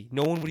privacy.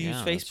 No one would use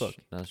Facebook.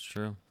 That's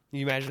true. Can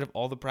you imagine if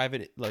all the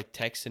private like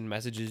texts and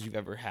messages you've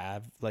ever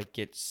have like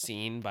get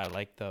seen by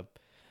like the,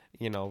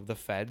 the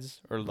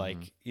feds or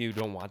like you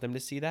don't want them to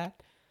see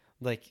that,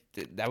 like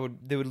they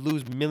would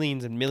lose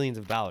millions and millions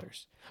of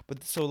dollars.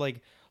 But so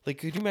like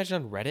could you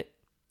imagine on Reddit,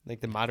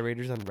 like the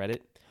moderators on Reddit,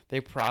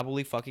 they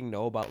probably fucking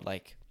know about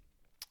like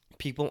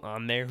people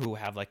on there who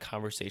have like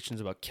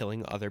conversations about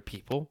killing other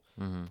people,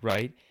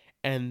 right?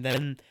 And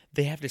then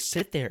they have to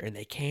sit there and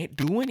they can't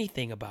do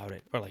anything about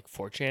it. Or like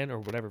 4chan or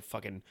whatever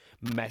fucking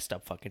messed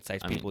up fucking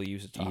sites people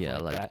use to talk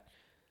like that.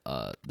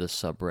 The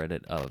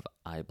subreddit of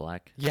iBlack.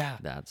 Yeah.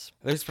 That's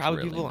There's probably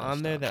really people on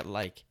messed there up. that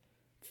like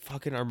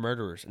fucking are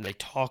murderers and they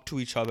talk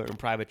to each other in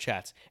private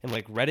chats. And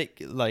like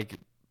Reddit, like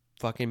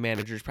fucking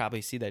managers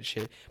probably see that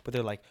shit. But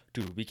they're like,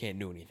 dude, we can't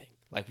do anything.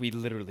 Like we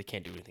literally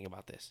can't do anything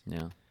about this.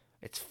 Yeah.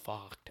 It's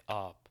fucked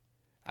up.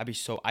 I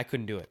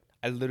couldn't do it.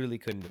 I literally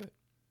couldn't do it.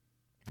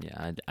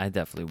 Yeah, I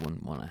definitely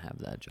wouldn't want to have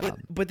that job.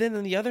 But then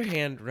on the other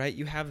hand, right,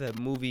 you have that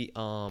movie,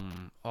 oh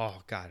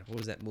God, what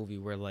was that movie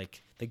where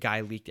like the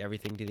guy leaked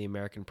everything to the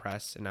American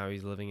press and now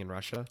he's living in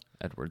Russia?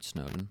 Edward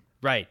Snowden.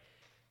 Right.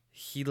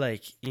 He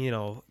like,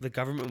 the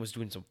government was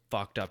doing some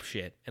fucked up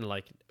shit and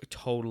like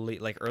totally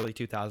like early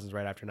 2000s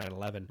right after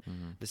 9/11.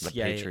 The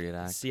CIA, Patriot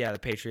Act. Yeah, the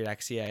Patriot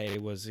Act. CIA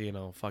was,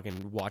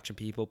 fucking watching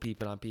people,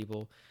 peeping on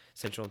people.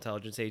 Central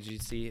Intelligence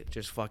Agency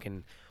just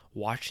fucking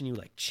watching you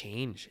like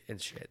change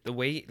and shit. The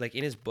way like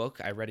in his book,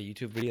 I read a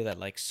YouTube video that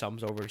like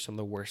sums over some of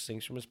the worst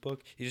things from his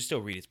book. You should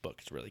still read his book;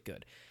 it's really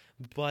good.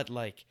 But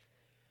like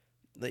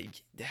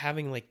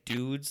having like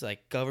dudes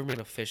like government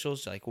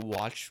officials like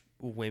watch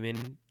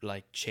women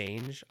like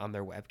change on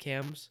their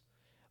webcams,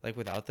 like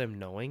without them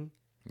knowing.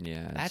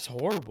 Yeah, That's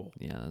horrible.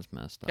 yeah, that's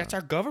messed up. That's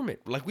our government.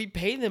 Like we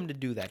pay them to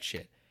do that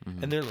shit.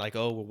 And they're like,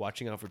 oh, we're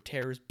watching out for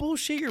terrorists.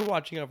 Bullshit, you're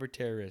watching out for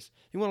terrorists.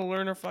 You want to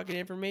learn our fucking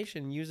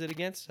information and use it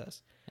against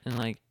us. And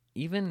like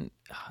even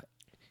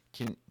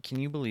can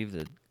you believe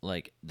that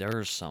like there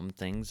are some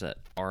things that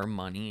our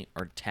money,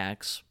 our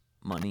tax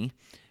money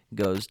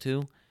goes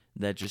to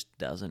that just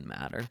doesn't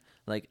matter.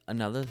 Like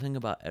another thing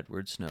about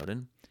Edward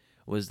Snowden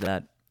was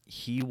that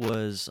he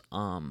was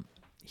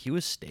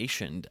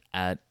stationed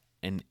at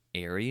an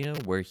area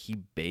where he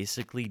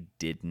basically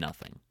did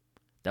nothing.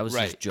 That was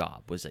his Right.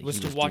 job. Was that It was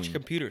he to was watch doing,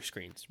 computer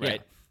screens, Yeah.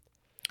 right?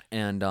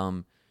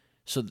 And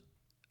so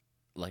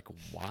like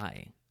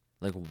why?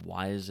 Like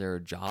why is there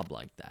a job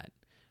like that?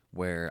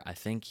 Where I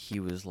think he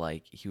was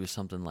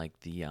something like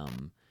the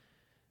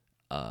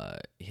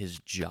his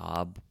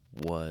job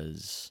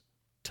was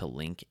to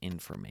link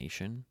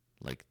information,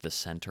 like the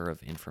center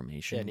of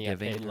information and he got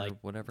giving paid or like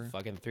whatever.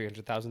 fucking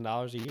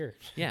 $300,000 a year.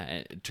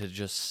 Yeah, to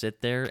just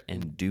sit there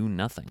and do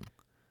nothing.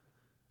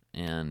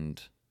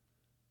 And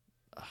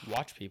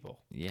Watch people.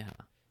 yeah,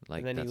 like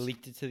And then he that's,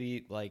 leaked it to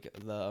the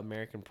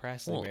American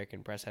press. The Well-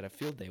 American press had a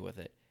field day with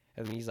it.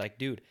 And he's like,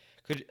 dude,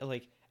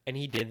 and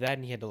he did that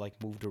and he had to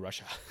like move to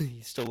Russia.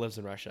 He still lives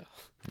in Russia.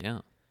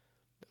 yeah.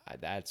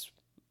 That's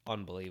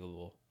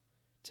unbelievable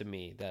to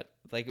me. That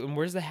like, and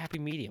where's the happy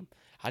medium?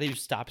 How do you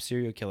stop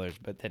serial killers,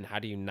 but then how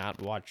do you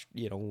not watch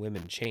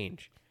women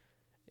change?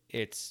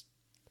 It's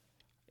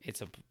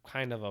a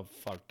kind of a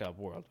fucked up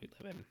world we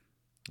live in.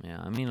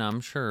 Yeah, I mean,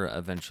 I'm sure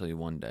eventually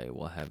one day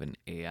we'll have an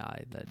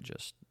AI that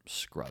just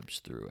scrubs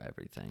through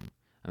everything.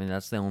 I mean,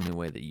 that's the only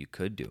way that you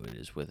could do it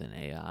is with an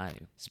AI.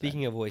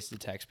 Speaking of wasted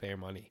taxpayer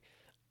money,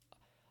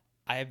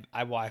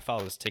 I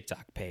follow this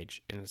TikTok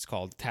page and it's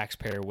called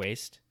Taxpayer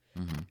Waste,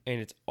 and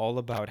it's all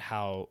about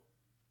how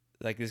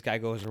like this guy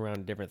goes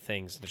around different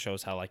things and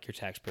shows how like your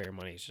taxpayer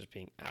money is just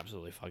being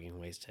absolutely fucking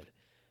wasted.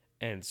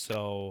 And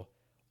so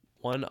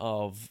one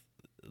of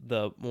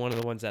the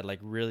ones that like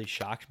really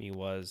shocked me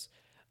was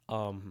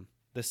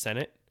the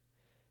Senate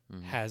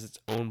has its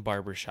own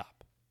barber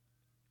shop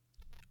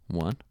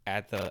What?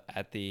 at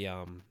the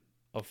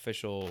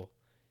official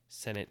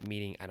Senate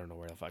meeting. I don't know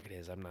where the fuck it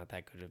is. I'm not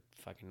that good at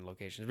fucking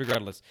locations.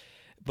 Regardless,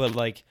 but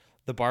like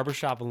the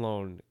barbershop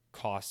alone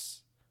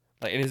costs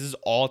like, and this is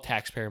all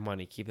taxpayer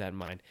money. Keep that in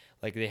mind.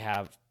 Like they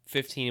have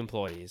 15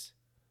 employees,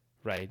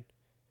 right?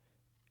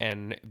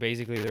 And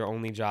basically their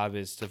only job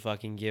is to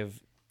fucking give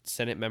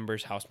Senate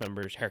members, House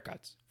members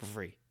haircuts for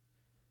free.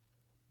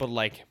 But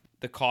like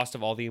the cost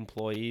of all the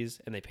employees,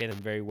 and they pay them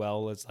very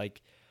well, is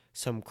like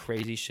some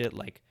crazy shit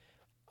like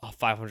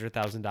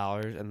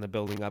 $500,000, and the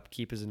building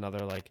upkeep is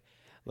another like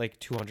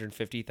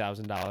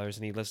 $250,000,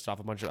 and he lists off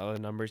a bunch of other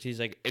numbers. He's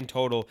like, in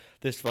total,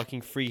 this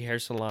fucking free hair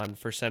salon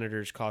for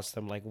senators costs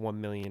them like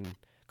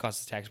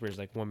costs the taxpayers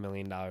like $1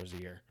 million a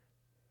year,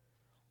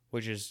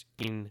 which is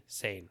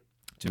insane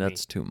to me.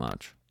 That's too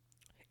much.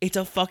 It's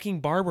a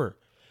fucking barber.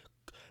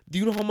 Do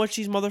you know how much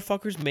these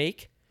motherfuckers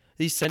make?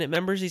 These Senate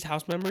members, these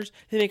House members,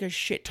 they make a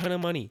shit ton of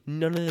money.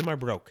 None of them are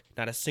broke.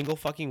 Not a single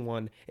fucking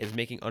one is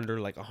making under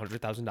like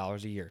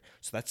 $100,000 a year.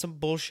 So that's some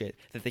bullshit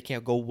that they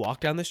can't go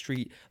walk down the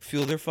street,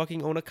 fuel their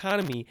fucking own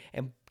economy,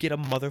 and get a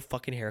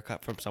motherfucking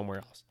haircut from somewhere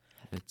else.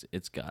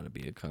 It's got to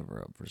be a cover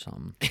up for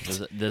something.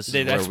 This is That's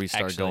where we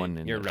start actually, going.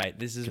 Into You're right.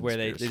 This is where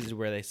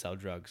conspiracy. they sell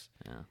drugs.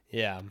 Yeah.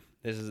 Yeah.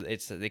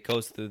 It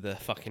goes through the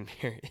fucking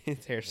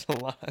hair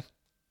salon.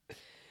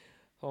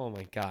 Oh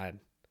my god.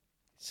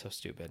 So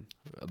stupid.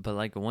 But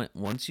like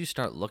once you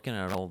start looking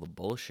at all the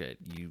bullshit,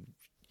 you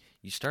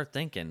start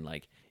thinking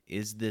like,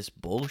 is this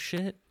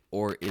bullshit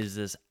or is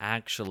this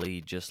actually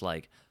just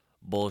like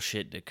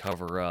bullshit to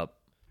cover up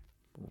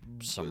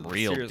some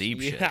real Seriously,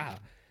 deep shit? Yeah,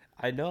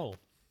 I know.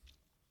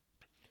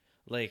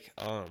 Like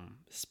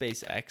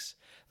SpaceX.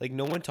 Like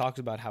no one talks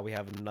about how we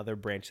have another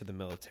branch of the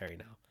military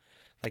now.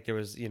 Like there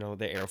was,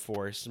 the Air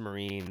Force,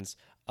 Marines,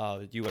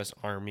 U.S.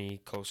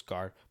 Army, Coast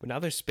Guard, but now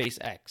there's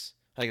SpaceX.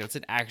 Like that's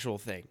an actual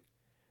thing.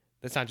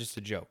 That's not just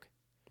a joke.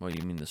 What,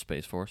 you mean the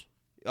Space Force?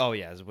 Oh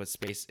yeah, it's what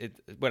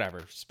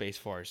whatever, Space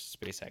Force,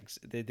 SpaceX.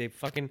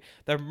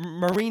 They're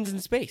Marines in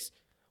space.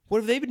 What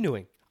have they been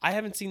doing? I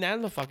haven't seen that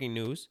in the fucking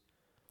news.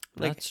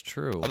 Like, That's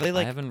true. are they, I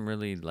like- haven't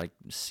really like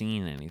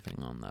seen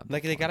anything on that.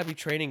 like they before. got to be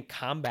training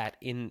combat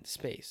in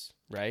space,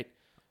 right?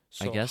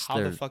 So I guess how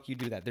the they're- fuck you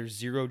do that? There's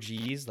zero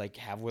G's like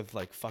have with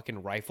like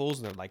fucking rifles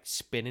and they're like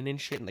spinning and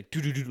shit and like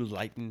do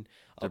lighting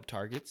up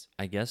targets,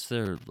 I guess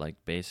they're like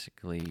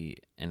basically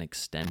an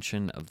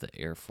extension of the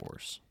Air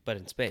Force. but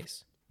in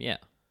space. Yeah.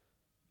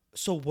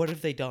 So what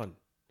have they done?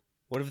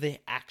 What have they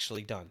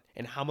actually done?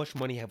 And how much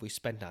money have we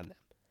spent on them?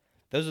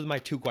 Those are my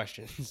two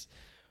questions.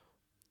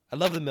 I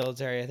love the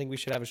military. I think we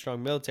should have a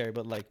strong military,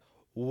 but like,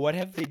 what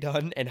have they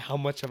done and how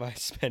much have I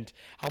spent?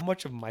 How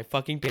much of my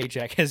fucking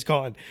paycheck has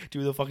gone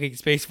to the fucking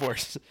Space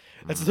Force?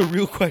 That's the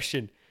real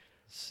question.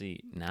 See,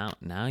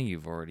 now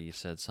you've already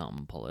said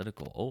something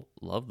political. Oh,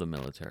 love the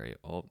military.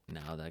 Oh,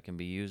 now that can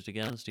be used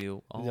against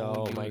you.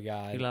 Oh, Oh my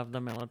God. You love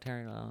the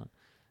military.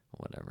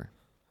 Whatever.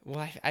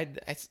 Well, a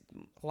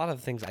lot of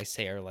the things I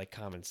say are like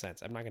common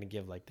sense. I'm not going to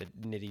give like the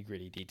nitty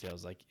gritty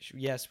details. Like,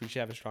 yes, we should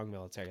have a strong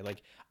military.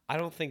 Like, I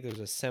don't think there's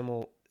a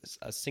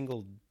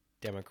single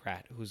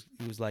Democrat who's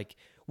like,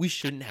 we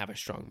shouldn't have a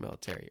strong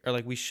military, or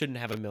like we shouldn't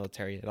have a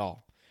military at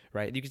all.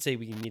 Right? You could say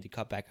we need to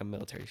cut back on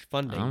military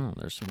funding. I don't know.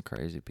 There's some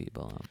crazy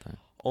people out there.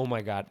 Oh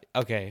my God.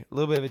 Okay, a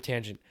little bit of a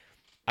tangent.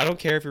 I don't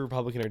care if you're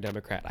Republican or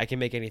Democrat. I can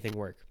make anything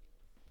work.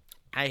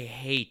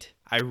 I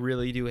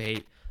really do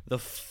hate the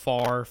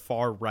far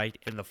right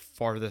and the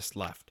farthest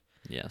left.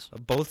 Yes.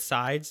 Both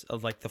sides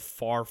of like the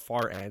far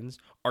ends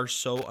are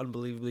so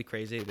unbelievably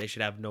crazy. They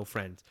should have no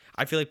friends.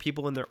 I feel like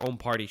people in their own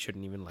party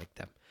shouldn't even like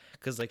them,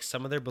 because like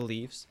some of their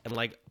beliefs and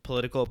like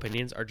political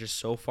opinions are just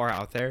so far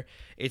out there.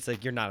 It's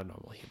like, you're not a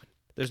normal human.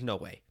 There's no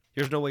way.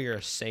 There's no way you're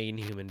a sane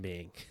human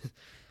being.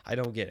 I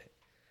don't get it.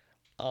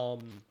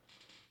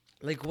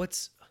 Like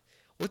what's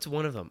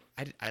one of them?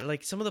 I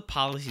like some of the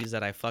policies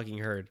that I fucking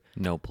heard.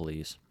 No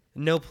police.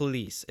 No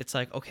police. It's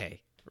like,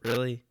 okay,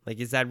 really? Like,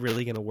 is that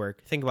really gonna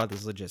work? Think about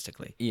this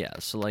logistically. Yeah.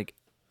 So like,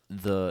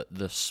 the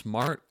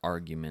smart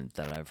argument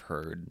that I've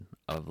heard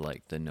of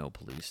like the no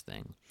police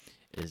thing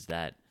is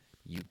that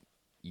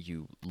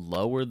you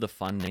lower the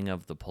funding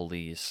of the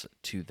police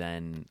to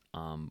then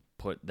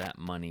put that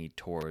money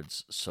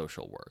towards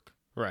social work.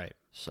 Right.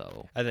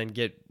 So And then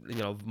get,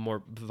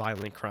 more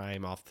violent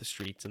crime off the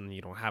streets, and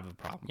you don't have a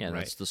problem. yeah, right?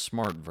 that's the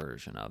smart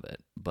version of it.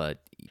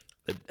 But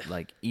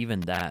like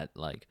even that,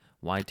 like,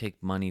 why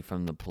take money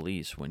from the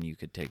police when you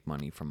could take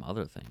money from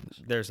other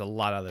things? There's a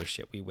lot of other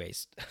shit we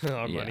waste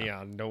our Yeah. money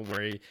on. Don't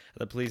worry.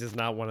 The police is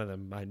not one of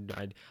them.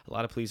 A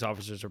lot of police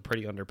officers are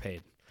pretty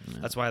underpaid.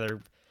 That's why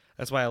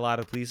a lot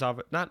of police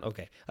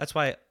that's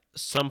why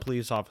some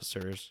police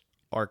officers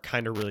are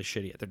kind of really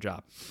shitty at their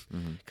job,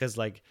 because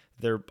like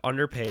they're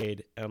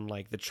underpaid, and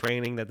like the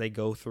training that they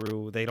go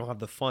through, they don't have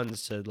the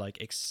funds to like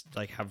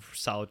have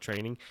solid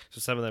training. So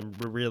some of them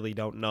really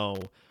don't know,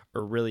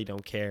 or really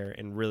don't care,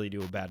 and really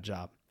do a bad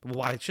job.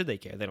 Why should they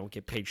care? They don't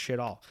get paid shit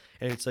all.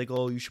 And it's like,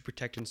 oh, you should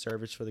protect and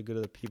service for the good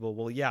of the people.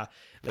 Well, yeah,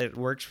 it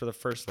works for the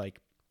first,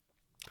 like,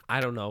 I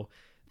don't know,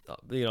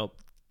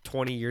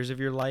 20 years of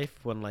your life,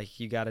 when like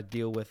you got to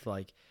deal with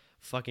like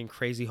fucking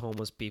crazy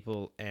homeless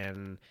people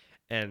and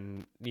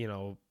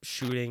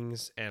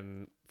shootings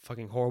and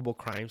fucking horrible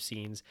crime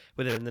scenes.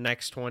 But then the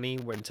next 20,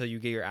 until you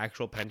get your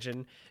actual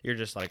pension, you're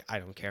just like, I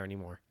don't care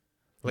anymore.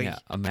 Like, Yeah,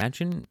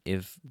 imagine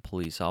if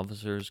police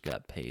officers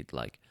got paid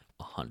like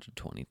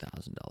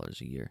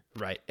 $120,000 a year.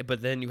 right.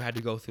 But then you had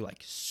to go through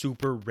like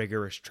super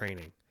rigorous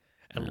training,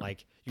 and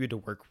like you had to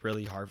work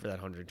really hard for that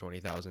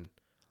 120,000.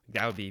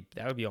 That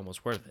would be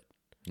almost worth it.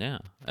 Yeah,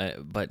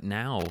 but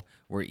now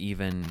we're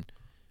even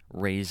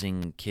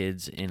raising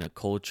kids in a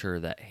culture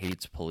that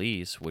hates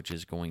police, which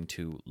is going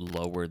to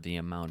lower the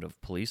amount of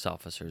police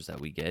officers that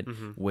we get,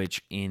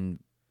 which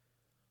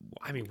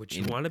I mean, would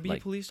you want to be a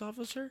like- police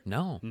officer?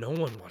 no. No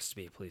one wants to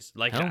be a police.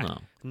 Like, Hell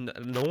no.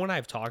 No one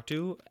I've talked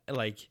to,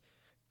 like,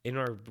 in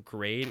our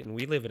grade, and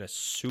we live in a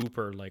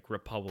super, like,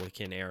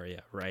 Republican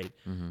area, right?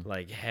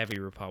 Like, heavy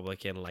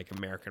Republican, like,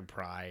 American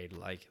Pride,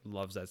 like,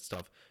 loves that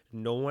stuff.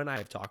 No one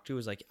I've talked to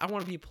is like, I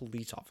want to be a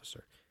police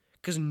officer.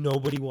 Because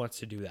nobody wants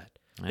to do that.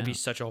 It'd be Yeah.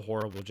 such a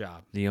horrible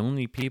job. The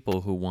only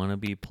people who want to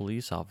be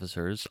police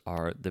officers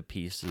are the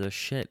pieces of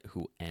shit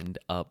who end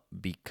up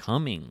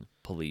becoming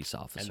police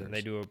officers. And then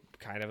they do a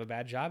kind of a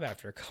bad job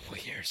after a couple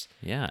of years.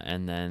 Yeah,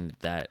 and then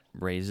that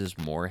raises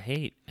more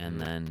hate,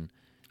 and then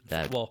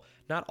that. Well,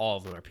 not all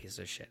of them are pieces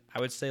of shit. I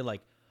would say,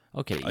 like,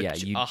 Okay, yeah,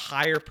 you. a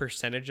higher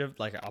percentage of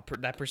like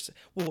that percent.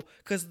 Well,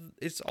 because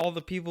it's all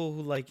the people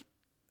who, like,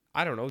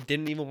 I don't know,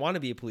 didn't even want to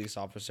be a police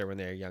officer when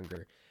they were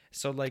younger.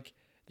 So like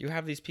you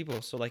have these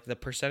people. So like the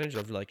percentage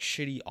of like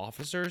shitty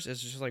officers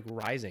is just like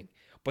rising,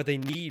 but they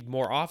need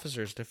more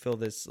officers to fill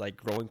this like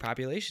growing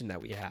population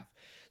that we have.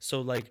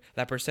 So like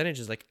that percentage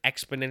is like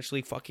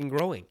exponentially fucking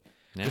growing.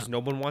 Because no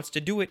one wants to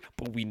do it,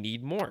 but we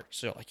need more.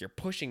 So like you're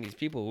pushing these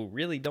people who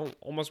really don't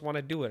almost want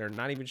to do it, or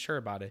not even sure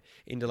about it,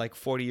 into like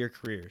 40-year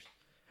careers.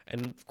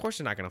 And of course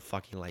they're not going to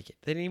fucking like it.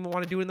 They didn't even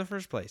want to do it in the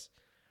first place.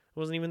 It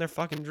wasn't even their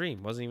fucking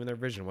dream. Wasn't even their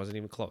vision. Wasn't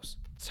even close.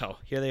 So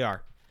here they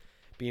are,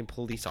 being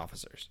police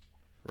officers,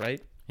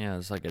 right? Yeah,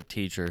 it's like a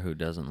teacher who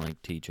doesn't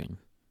like teaching.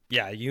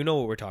 Yeah, you know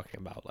what we're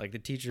talking about. Like the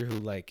teacher who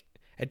like,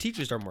 and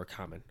teachers are more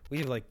common. We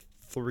have like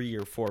 3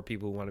 or 4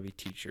 people who want to be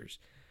teachers,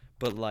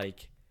 but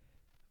like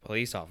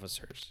police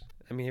officers.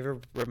 I mean, have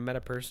you ever met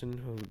a person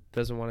who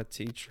doesn't want to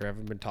teach, or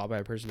ever been taught by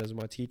a person who doesn't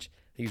want to teach?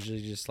 They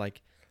usually just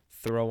like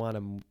throw on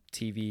a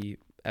TV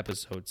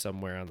episode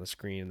somewhere on the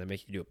screen, and then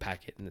make you do a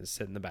packet, and then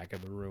sit in the back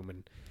of the room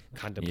and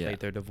contemplate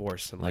their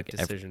divorce and like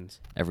decisions.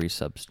 Every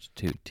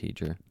substitute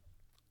teacher.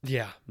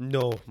 Yeah.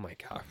 No, my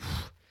God.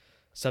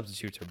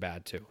 Substitutes are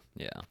bad too.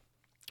 Yeah.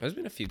 There's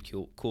been a few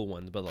cool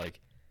ones, but like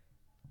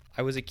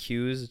I was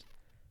accused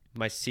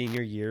my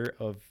senior year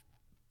of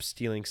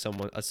stealing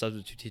a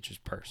substitute teacher's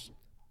purse.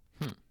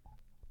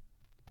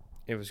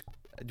 It was.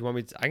 Do you want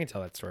me I can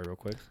tell that story real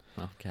quick.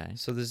 Okay.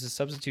 So there's a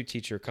substitute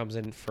teacher comes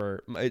in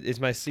it's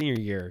my senior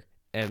year,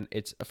 and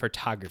it's a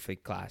photography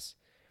class.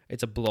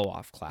 It's a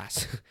blow-off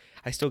class.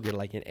 I still get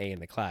like an A in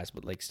the class,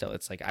 but like still,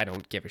 it's like I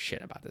don't give a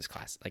shit about this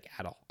class like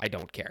at all. I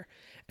don't care.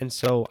 And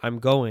so I'm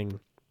going,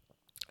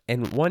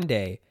 and one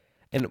day,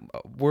 and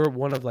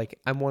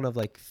I'm one of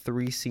like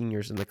 3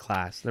 seniors in the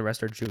class. The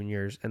rest are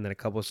juniors, and then a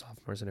couple of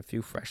sophomores and a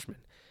few freshmen.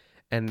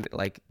 And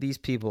like these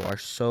people are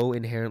so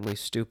inherently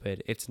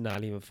stupid, it's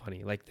not even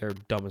funny. Like they're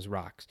dumb as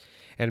rocks.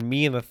 And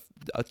me and the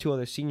 2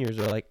 other seniors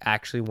are like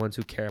actually ones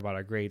who care about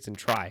our grades and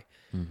try.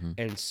 Mm-hmm.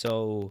 And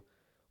so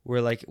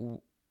we're like,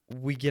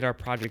 we get our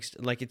projects,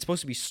 like it's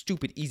supposed to be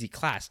stupid easy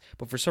class,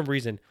 but for some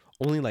reason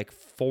only like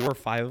 4 or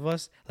 5 of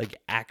us like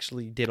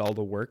actually did all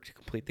the work to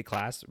complete the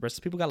class. The rest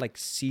of the people got like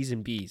C's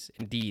and B's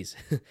and D's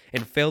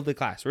and failed the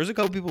class. There's a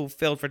couple people who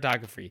failed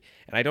photography,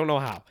 and I don't know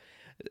how.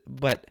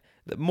 But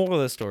the moral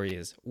of the story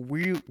is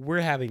we're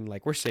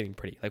sitting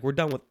pretty. Like we're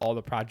done with all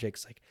the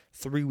projects like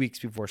 3 weeks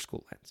before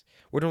school ends.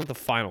 We're done with the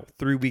final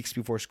 3 weeks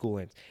before school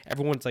ends.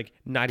 Everyone's like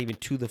not even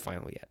to the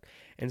final yet.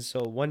 And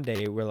so one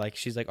day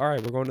she's like, all right,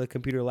 we're going to the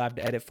computer lab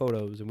to edit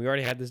photos. And we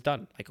already had this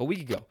done like a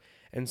week ago.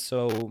 And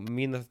so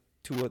me and the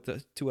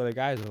two other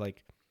guys are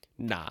like,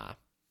 nah,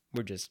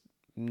 we're just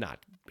not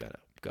gonna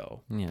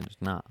go. Yeah,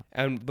 just not.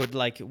 But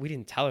like we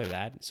didn't tell her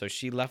that. So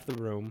she left the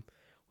room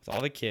with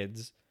all the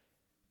kids,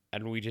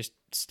 and we just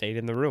stayed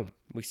in the room.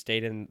 We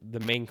stayed in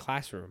the main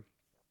classroom.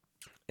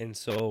 And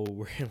so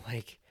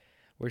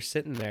we're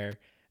sitting there,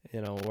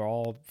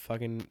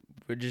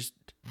 we're just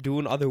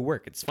doing other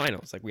work. It's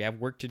finals. Like we have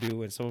work to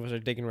do, and some of us are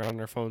digging around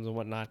on our phones and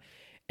whatnot.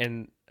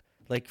 And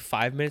like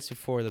 5 minutes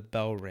before the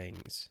bell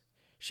rings,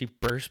 she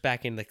burst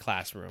back into the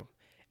classroom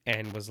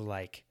and was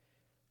like,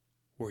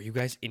 were you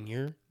guys in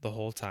here the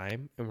whole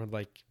time? And we're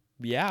like,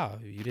 yeah,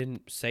 you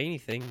didn't say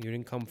anything. You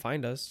didn't come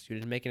find us. You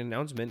didn't make an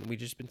announcement. We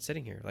just been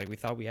sitting here. Like we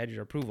thought we had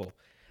your approval.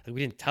 Like we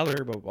didn't tell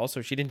her, but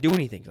also she didn't do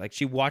anything. Like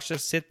she watched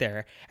us sit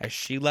there as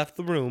she left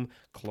the room,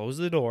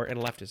 closed the door,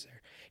 and left us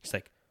there. She's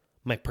like,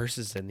 my purse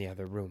is in the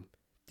other room.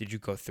 Did you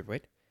go through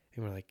it?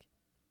 And we're like,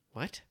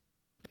 what?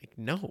 Like,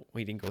 no,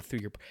 we didn't go through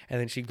your.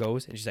 And then she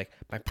goes and she's like,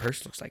 my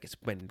purse looks like it's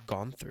been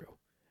gone through.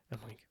 I'm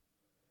like,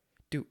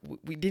 dude,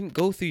 we didn't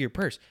go through your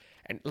purse.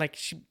 And like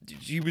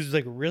she was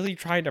like really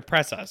trying to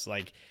press us.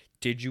 Like,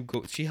 did you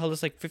go? She held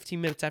us like 15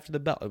 minutes after the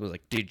bell. It was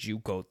like, did you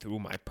go through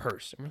my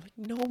purse? And we're like,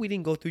 no, we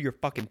didn't go through your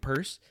fucking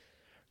purse.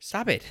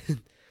 Stop it. Like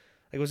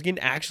I was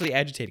getting actually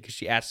agitated because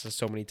she asked us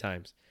so many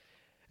times.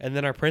 And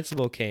then our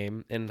principal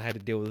came and had to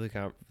deal with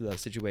the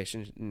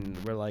situation.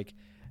 And we're like,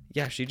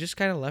 yeah, she just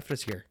kind of left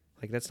us here.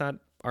 Like that's not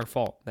our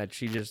fault that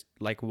she just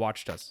like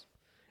watched us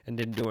and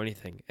didn't do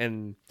anything.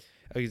 And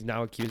he's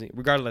now accusing.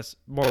 Regardless,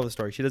 moral of the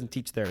story, she doesn't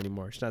teach there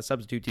anymore. She's not a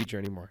substitute teacher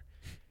anymore.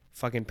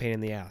 Fucking pain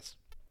in the ass.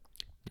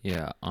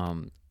 Yeah,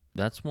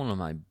 that's one of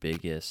my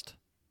biggest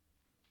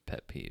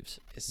pet peeves.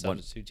 Is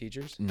substitute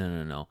teachers?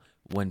 No.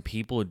 When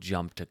people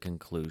jump to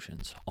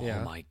conclusions. Oh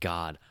Yeah. my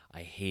God,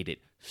 I hate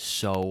it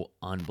so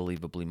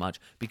unbelievably much.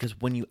 Because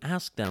when you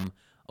ask them,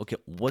 okay,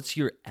 what's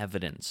your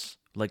evidence?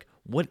 Like,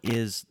 what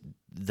is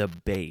the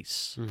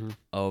base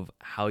of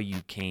how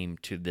you came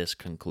to this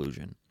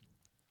conclusion?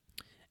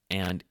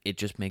 And it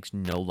just makes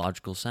no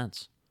logical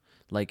sense.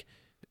 Like,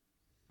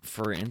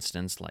 for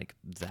instance, like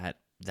that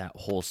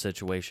whole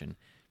situation,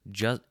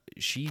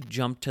 she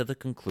jumped to the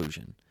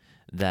conclusion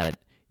that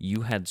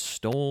you had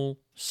stole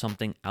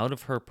something out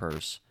of her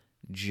purse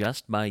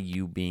just by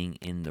you being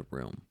in the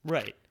room.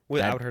 Right.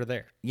 Without her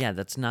there. Yeah,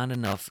 that's not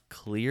enough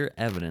clear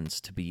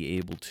evidence to be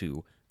able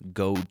to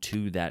go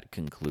to that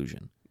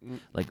conclusion.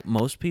 Like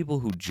most people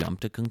who jump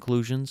to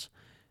conclusions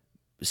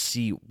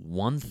see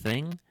one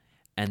thing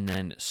and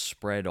then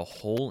spread a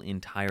whole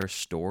entire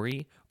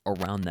story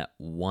around that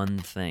one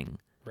thing.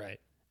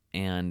 Right.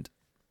 And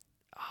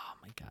oh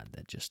my God,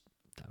 that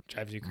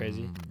drives you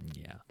crazy.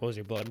 Yeah. Pulls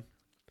your blood.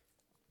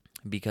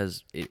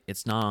 Because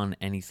it's not on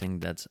anything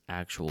that's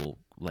actual,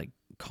 like,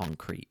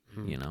 concrete,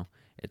 you know?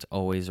 It's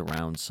always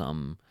around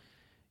some,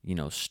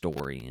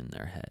 story in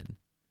their head.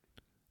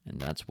 And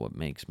that's what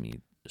makes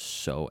me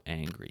so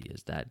angry,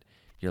 is that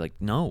you're like,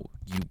 no,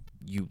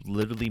 you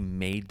literally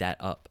made that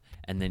up.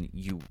 And then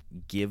you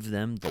give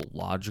them the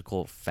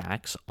logical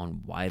facts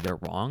on why they're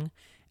wrong.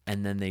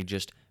 And then they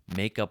just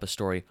make up a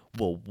story.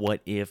 Well,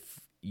 what if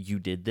you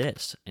did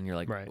this? And you're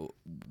like, right.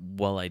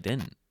 Well, I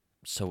didn't.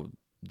 So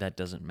that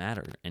doesn't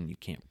matter, and you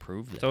can't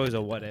prove that. It's always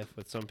a what if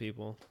with some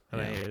people, and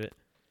Yeah. I hate it.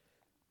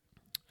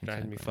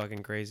 Drives me Exactly.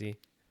 fucking crazy.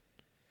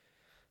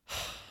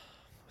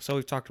 So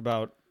we've talked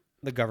about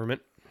the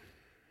government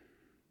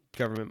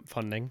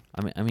funding.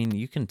 I mean,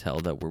 you can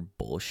tell that we're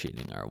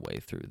bullshitting our way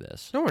through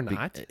this. No, we're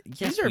not.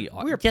 Yes, we are. we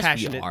are. We are Yes, we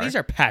passionate. are. These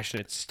are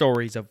passionate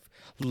stories of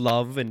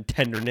love and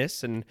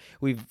tenderness, and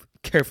we've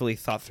carefully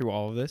thought through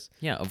all of this.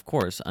 Yeah, of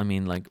course. I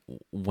mean, like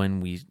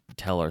when we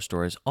tell our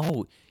stories,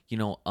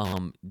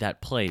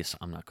 that place.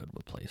 I'm not good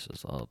with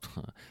places,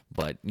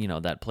 but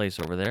that place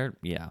over there.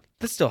 Yeah,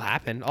 This still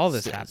happened. All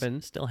this s-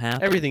 happened. Still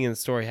happened. Everything in the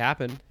story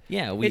happened.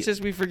 Yeah, It's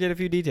just we forget a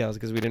few details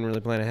because we didn't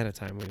really plan ahead of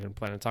time. We didn't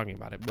plan on talking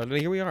about it. But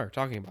here we are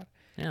talking about it.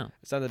 yeah.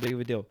 It's not that big of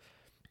a deal.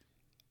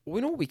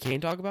 We know what we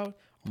can talk about?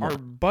 What? Our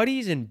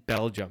buddies in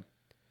Belgium.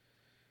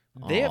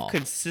 They have Aw.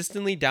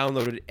 consistently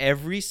downloaded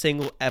every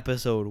single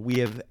episode we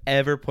have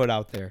ever put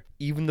out there,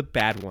 even the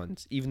bad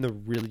ones, even the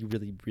really,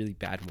 really, really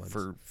bad ones.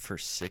 For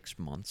 6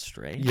 months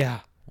straight. Yeah,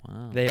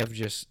 Wow. they have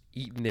just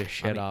eaten their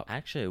shit up.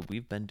 Actually,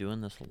 we've been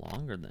doing this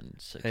longer than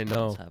 6 I months,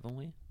 know. haven't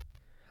we?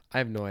 I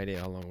have no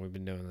idea how long we've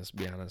been doing this, to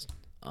be honest.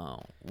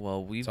 Oh,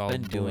 well, we've It's all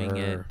been doing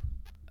it. blur.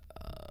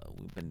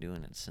 We've been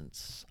doing it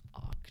since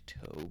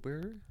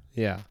October,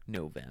 Yeah.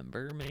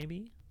 November,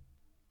 maybe.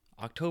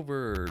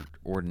 October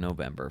or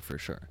November for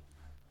sure.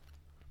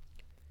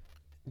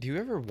 Do you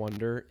ever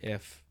wonder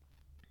if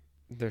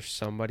there's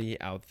somebody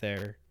out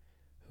there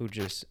who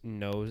just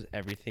knows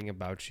everything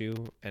about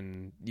you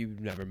and you've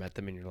never met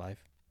them in your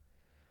life?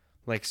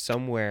 Like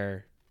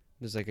somewhere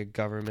there's like a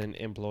government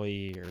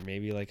employee or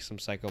maybe like some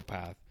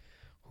psychopath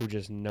who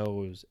just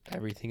knows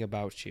everything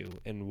about you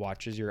and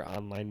watches your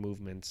online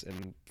movements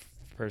and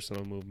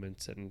personal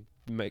movements and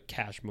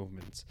cash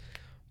movements,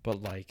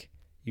 but like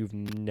you've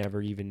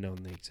never even known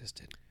they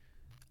existed.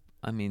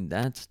 I mean,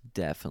 that's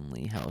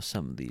definitely how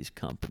some of these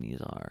companies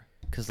are.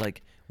 Because,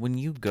 like, when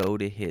you go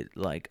to hit,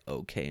 like,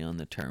 okay on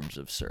the terms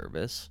of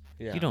service,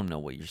 Yeah. you don't know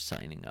what you're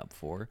signing up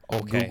for.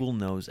 Okay. Google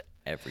knows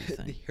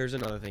everything. Here's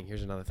another thing.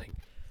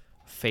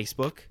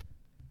 Facebook.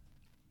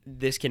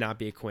 This cannot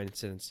be a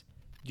coincidence.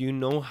 Do you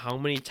know how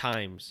many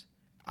times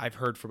I've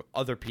heard from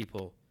other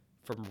people,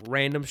 from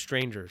random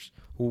strangers,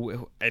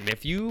 and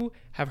if you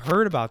have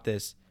heard about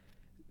this,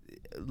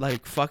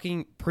 like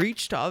fucking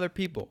preach to other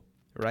people,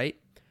 right?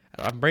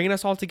 I'm bringing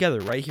us all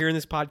together right here in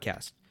this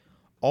podcast.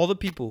 All the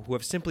people who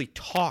have simply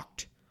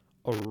talked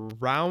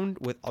around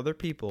with other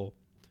people,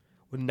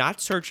 not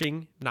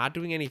searching, not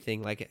doing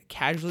anything, like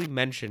casually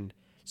mentioned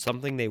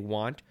something they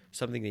want,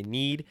 something they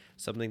need,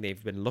 something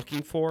they've been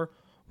looking for,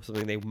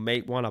 something they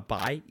may want to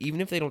buy,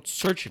 even if they don't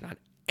search it on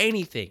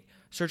anything,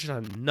 search it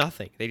on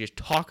nothing. They just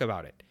talk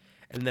about it.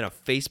 And then a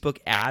Facebook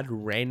ad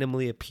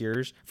randomly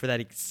appears for that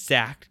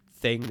exact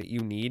thing that you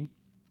need.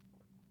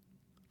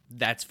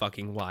 That's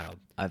fucking wild.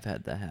 I've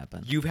had that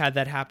happen. You've had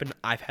that happen.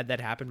 I've had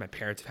that happen. My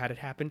parents have had it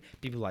happen.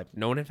 People I've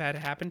known have had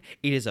it happen.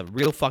 It is a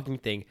real fucking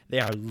thing. They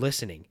are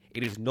listening.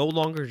 It is no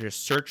longer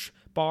just search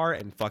bar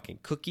and fucking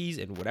cookies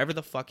and whatever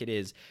the fuck it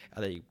is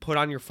that you put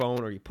on your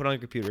phone or you put on your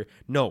computer.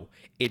 No,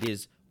 it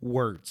is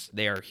words.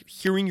 They are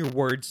hearing your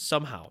words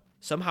somehow.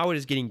 Somehow it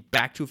is getting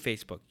back to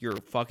Facebook. Your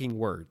fucking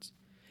words.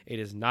 It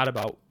is not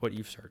about what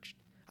you've searched.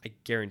 I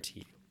guarantee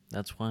you.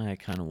 That's why I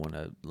kind of want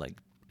to, like,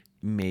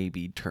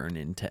 maybe turn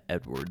into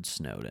Edward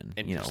Snowden.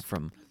 And you know, just-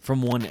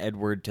 from one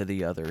Edward to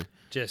the other.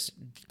 Just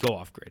go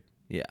off grid.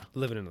 Yeah.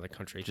 Live in another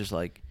country. Just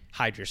like,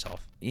 hide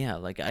yourself. yeah,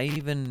 like I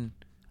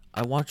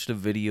watched a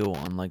video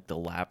on like the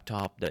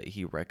laptop that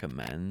he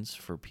recommends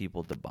for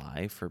people to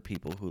buy for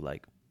people who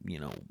like,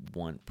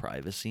 want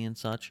privacy and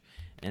such.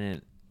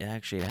 And it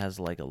actually has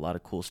like a lot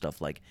of cool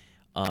stuff. Like,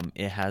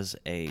 it has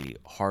a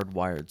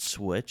hardwired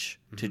switch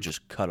to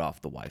just cut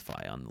off the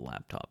Wi-Fi on the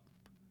laptop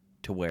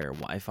to where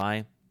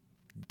Wi-Fi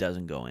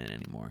doesn't go in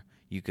anymore.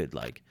 You could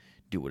like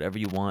do whatever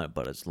you want,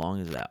 but as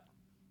long as that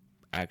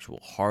actual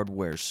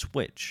hardware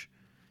switch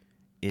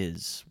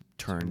is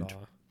turned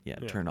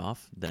turned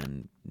off,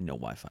 then no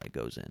Wi-Fi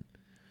goes in.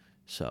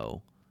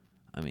 So,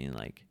 I mean,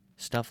 like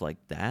stuff like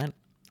that,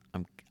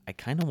 I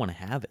kind of want to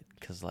have it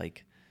because,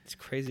 like, It's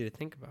crazy to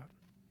think about.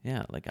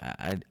 yeah, like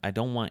I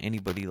don't want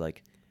anybody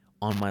like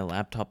on my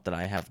laptop that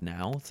I have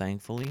now.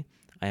 Thankfully,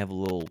 I have a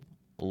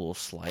little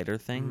slider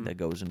thing that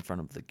goes in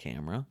front of the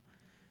camera,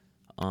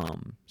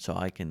 so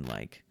I can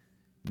like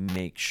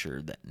make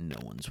sure that no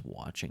one's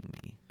watching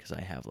me because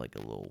I have like a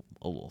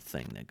little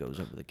thing that goes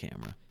over the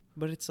camera.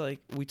 But it's like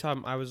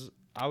I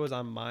was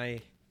on my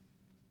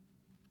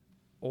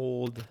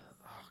old,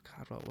 oh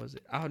God, what was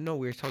it? Oh no,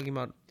 we were talking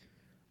about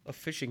a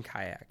fishing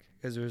kayak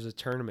because there was a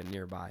tournament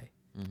nearby.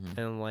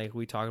 And like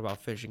we talked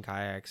about fishing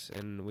kayaks,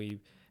 and we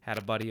had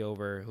a buddy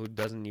over who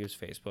doesn't use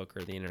Facebook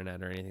or the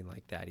internet or anything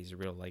like that. He's a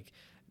real like,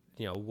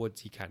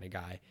 woodsy kind of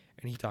guy,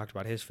 and he talked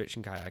about his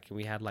fishing kayak, and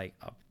we had like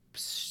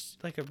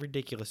a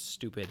ridiculous,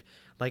 stupid,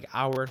 like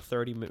hour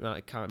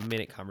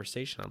 30-minute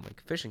conversation on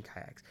like fishing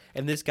kayaks.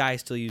 And this guy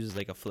still uses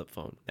like a flip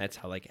phone. That's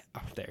how like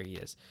out there he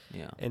is.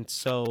 Yeah. And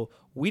so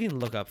we didn't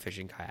look up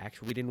fishing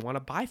kayaks. We didn't want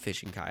to buy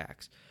fishing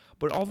kayaks.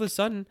 But all of a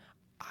sudden,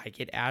 I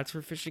get ads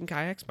for fishing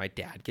kayaks. My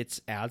dad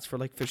gets ads for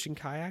like fishing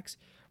kayaks.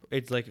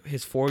 It's like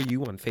his For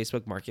You on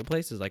Facebook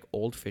Marketplace is like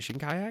old fishing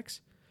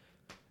kayaks.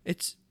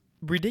 It's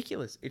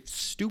ridiculous. It's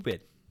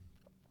stupid.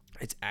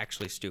 It's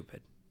actually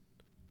stupid.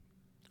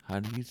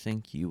 How do you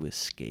think you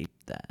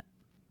escaped that?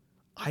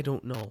 I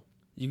don't know.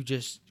 You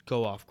just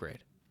go off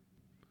grid.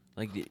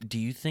 Like, do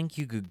you think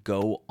you could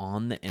go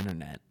on the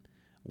internet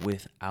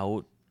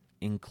without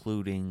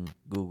including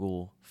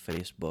Google,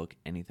 Facebook,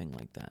 anything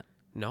like that?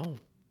 No.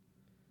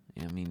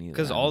 Yeah, me neither.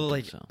 Because I all don't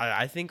like think so.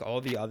 I think all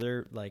the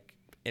other like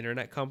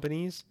internet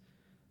companies,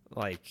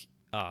 like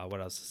what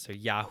else? So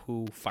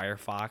Yahoo,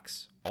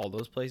 Firefox, all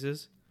those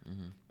places.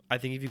 Mm-hmm. I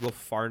think if you go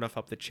far enough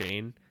up the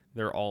chain,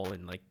 they're all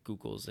in like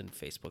Google's and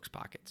Facebook's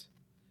pockets.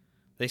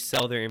 They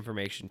sell their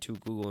information to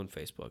Google and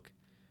Facebook.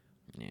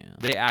 Yeah.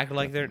 They act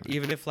like they're, definitely.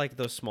 even if like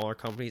those smaller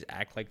companies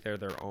act like they're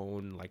their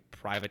own like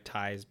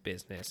privatized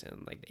business,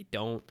 and like they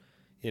don't,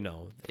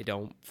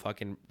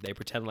 they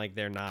pretend like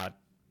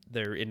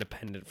they're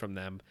independent from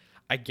them.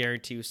 I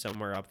guarantee you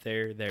somewhere up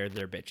there, they're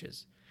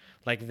bitches.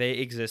 Like they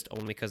exist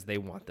only because they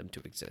want them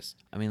to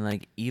exist. I mean,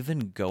 like,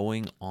 even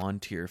going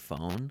onto your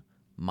phone,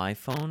 my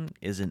phone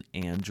is an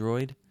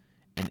Android,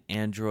 and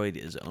Android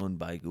is owned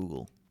by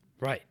Google.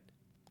 Right.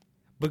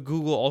 But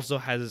Google also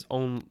has its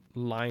own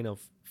line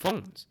of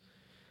phones.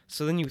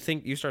 So then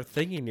you start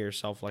thinking to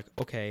yourself like,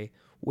 okay,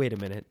 wait a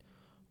minute.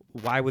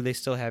 Why would they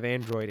still have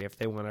Android if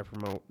they want to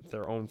promote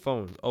their own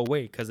phones? Oh,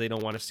 wait, because they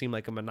don't want to seem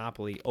like a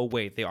monopoly. Oh,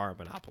 wait, they are a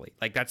monopoly.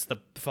 Like, that's the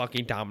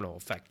fucking domino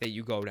effect that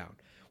you go down.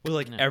 With,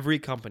 like, Yeah. every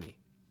company.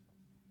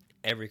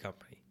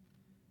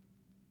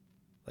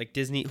 Like,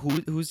 Disney,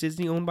 who's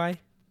Disney owned by?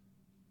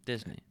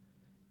 Disney.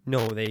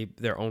 No,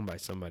 they're owned by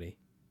somebody.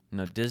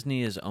 No,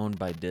 Disney is owned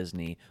by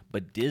Disney,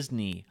 but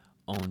Disney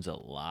owns a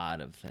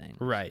lot of things.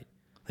 Right.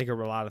 Like, there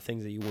are a lot of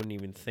things that you wouldn't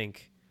even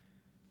think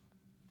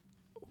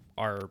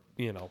are,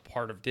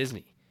 part of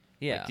Disney.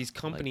 Yeah. Like, these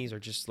companies are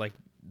just, like,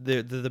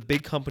 they're the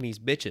big companies'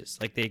 bitches.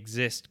 Like, they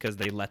exist because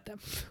they let them.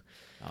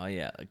 Oh,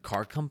 yeah.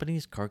 Car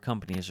companies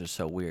are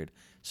so weird.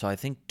 So I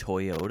think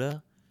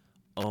Toyota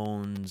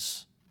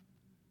owns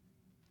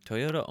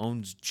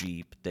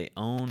Jeep. They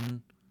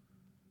own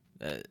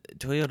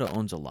Toyota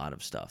owns a lot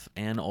of stuff,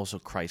 and also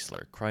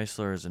Chrysler.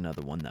 Chrysler is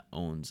another one that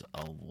owns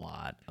a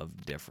lot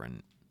of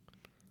different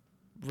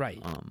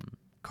Right.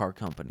 car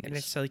companies. And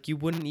it's like you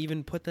wouldn't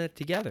even put that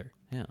together.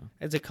 Yeah.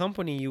 As a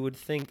company, you would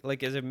think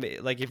like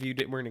if you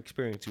weren't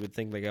experienced, you would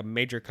think like a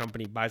major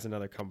company buys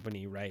another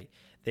company, right?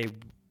 They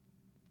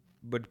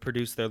would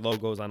produce their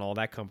logos on all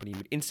that company. You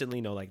would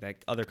instantly know like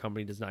that other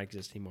company does not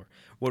exist anymore.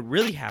 What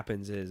really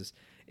happens is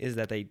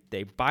that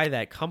they buy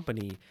that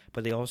company,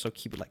 but they also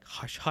keep it like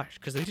hush hush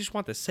because they just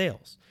want the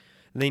sales.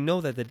 And they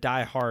know that the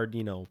die-hard,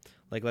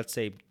 like let's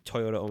say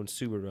Toyota owns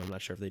Subaru. I'm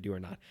not sure if they do or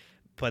not.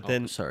 But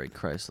then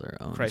Chrysler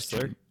owns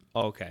Chrysler. Jeep.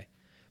 Oh, okay.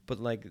 But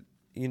like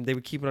they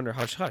would keep it under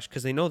hush hush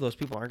because they know those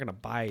people aren't gonna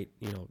buy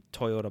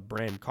Toyota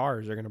brand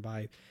cars. They're gonna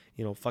buy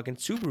fucking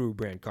Subaru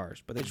brand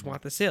cars. But they just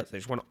want the sales. They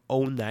just want to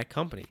own that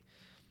company.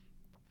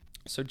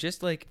 So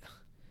just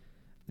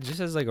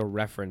as like a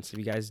reference, if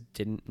you guys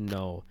didn't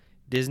know,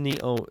 Disney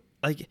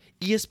like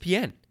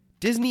ESPN.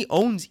 Disney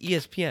owns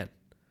ESPN.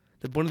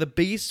 One of the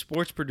biggest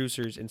sports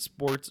producers and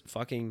sports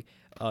fucking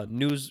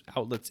news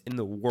outlets in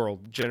the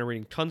world,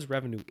 generating tons of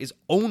revenue, is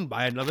owned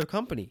by another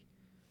company,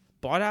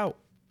 bought out,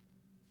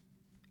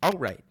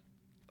 outright.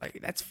 Like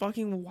that's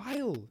fucking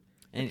wild.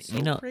 And It's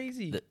so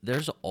crazy.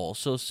 There's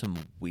also some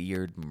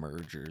weird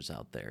mergers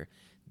out there.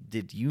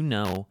 Did you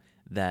know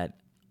that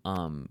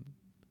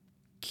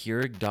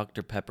Keurig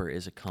Dr. Pepper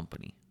is a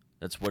company?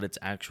 That's what its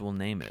actual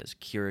name is,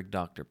 Keurig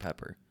Dr.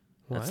 Pepper.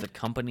 That's What? the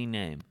company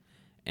name.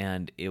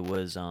 And it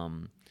was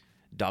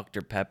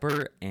Dr.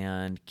 Pepper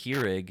and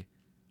Keurig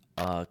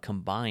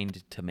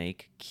combined to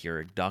make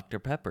Keurig Dr.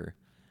 Pepper.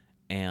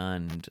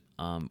 And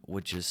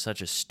which is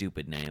such a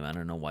stupid name. I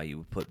don't know why you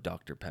would put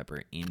Dr.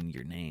 Pepper in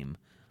your name.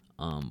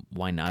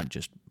 Why not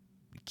just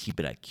keep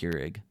it at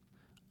Keurig?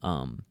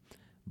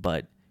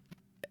 But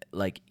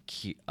like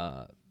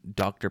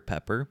Dr.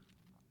 Pepper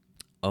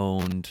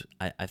owned,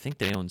 I think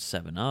they own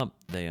 7-Up.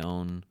 They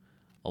own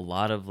a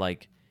lot of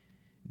like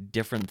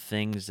different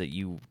things that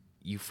you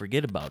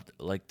forget about.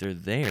 Like they're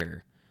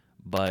there,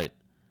 but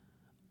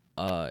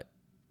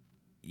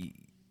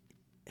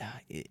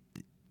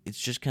it's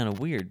just kind of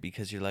weird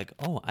because you're like,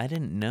 oh, I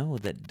didn't know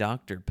that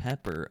Dr.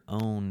 Pepper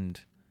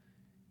owned,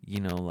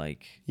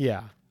 like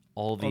Yeah.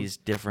 all these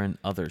different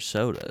other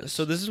sodas.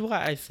 So this is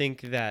why I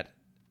think that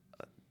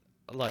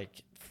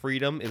like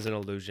freedom is an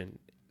illusion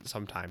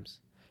sometimes.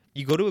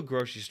 You go to a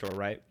grocery store,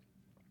 right?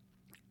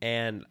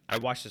 And I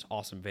watched this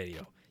awesome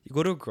video. You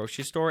go to a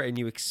grocery store and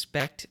you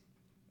expect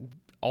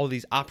all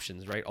these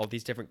options, right? All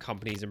these different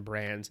companies and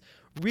brands.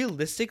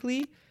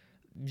 Realistically,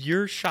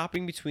 you're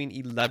shopping between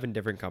 11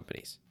 different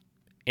companies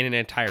in an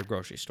entire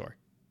grocery store.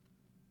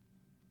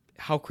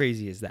 How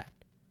crazy is that?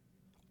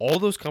 All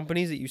those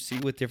companies that you see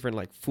with different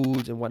like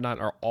foods and whatnot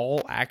are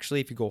all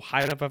actually, if you go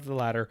high enough up the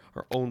ladder,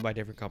 are owned by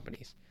different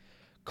companies.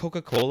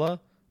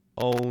 Coca-Cola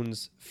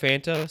owns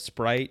Fanta,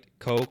 Sprite,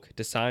 Coke,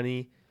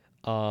 Dasani,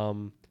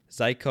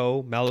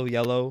 Zyko, Mellow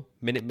Yellow,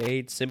 Minute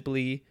Maid,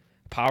 Simply,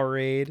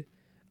 Powerade,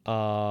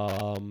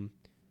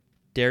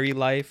 Dairy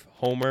Life,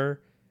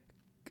 Homer,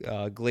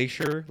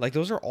 Glacier. Like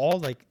those are all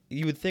like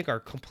you would think are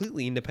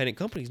completely independent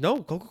companies.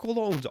 No,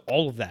 Coca-Cola owns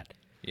all of that.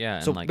 yeah.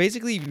 So And like,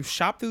 basically, if you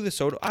shop through the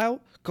soda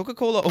aisle,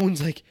 Coca-Cola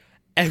owns like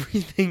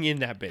everything in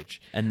that bitch.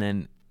 and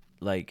then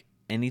like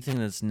anything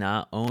that's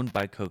not owned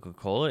by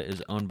Coca-Cola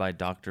is owned by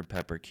Dr.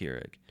 Pepper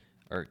Keurig,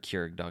 or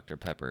Keurig Dr.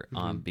 Pepper,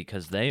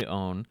 because they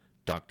own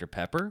Dr.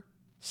 Pepper,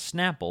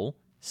 Snapple,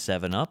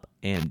 7-Up,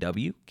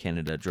 A&W,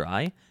 Canada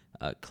Dry,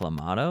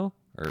 Clamato,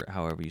 or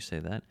however you say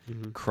that,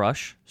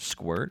 Crush,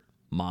 Squirt,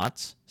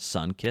 Mott's,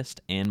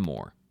 Sunkist, and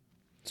more.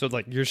 So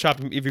like you're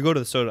shopping. If you go to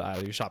the soda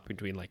aisle, you're shopping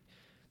between like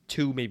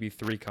 2, maybe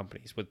 3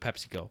 companies. With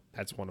PepsiCo,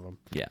 that's one of them.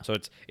 Yeah. So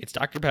it's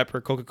Dr Pepper,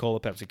 Coca-Cola,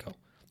 PepsiCo.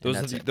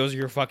 Those are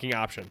your fucking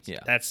options. Yeah.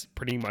 That's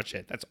pretty much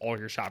it. That's all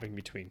you're shopping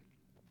between.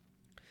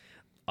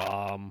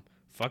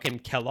 Fucking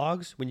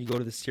Kellogg's when you go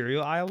to the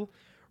cereal aisle,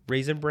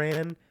 Raisin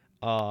Bran,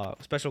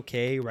 Special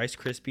K, Rice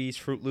Krispies,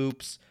 Fruit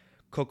Loops,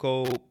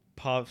 Cocoa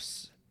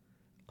Puffs,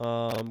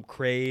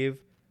 Crave,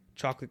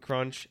 Chocolate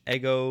Crunch,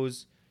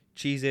 Eggos,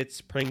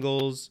 Cheez-Its,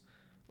 Pringles,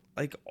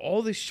 like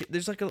all this shit.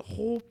 There's like a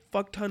whole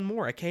fuck ton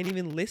more. I can't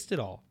even list it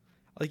all.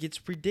 Like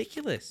it's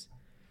ridiculous.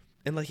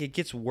 And like it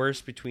gets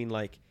worse between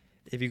like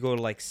if you go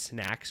to like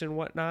snacks and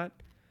whatnot,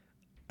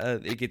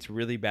 it gets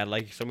really bad.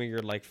 Like some of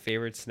your like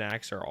favorite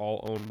snacks are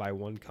all owned by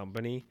one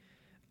company.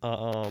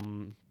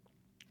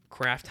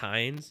 Kraft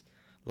Heinz,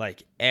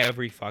 like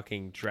every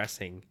fucking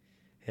dressing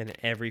and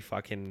every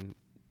fucking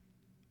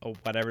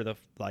whatever the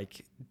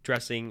like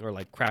dressing or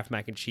like Kraft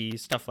mac and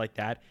cheese stuff like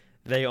that,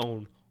 they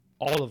own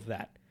all of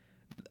that.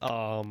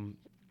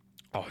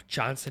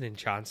 Johnson and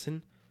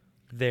Johnson,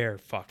 they're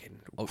fucking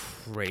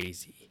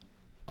crazy.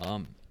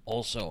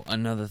 Also,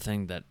 another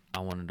thing that I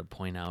wanted to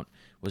point out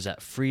was that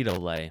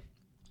Frito-Lay,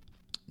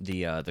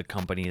 the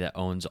company that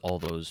owns all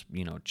those,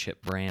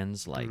 chip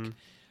brands like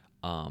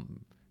Doritos,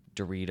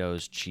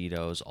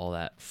 Cheetos, all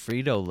that,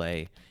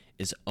 Frito-Lay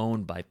is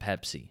owned by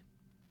Pepsi.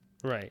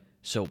 Right.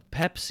 So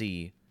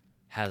Pepsi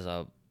has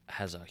a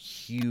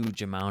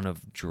huge amount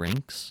of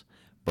drinks,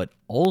 but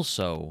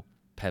also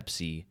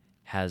Pepsi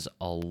has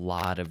a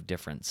lot of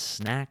different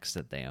snacks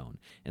that they own.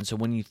 And so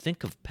when you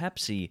think of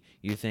Pepsi,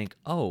 you think,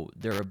 oh,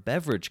 they're a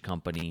beverage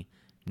company.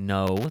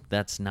 No,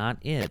 that's not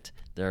it.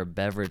 They're a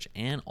beverage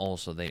and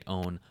also they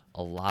own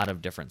a lot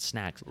of different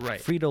snacks. Right.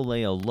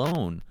 Frito-Lay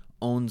alone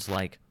owns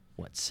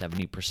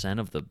 70%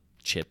 of the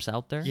chips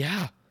out there?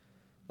 Yeah.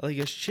 Like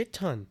a shit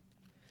ton.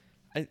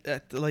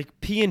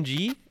 Like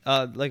P&G,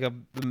 like a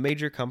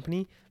major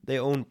company, they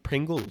own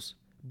Pringles.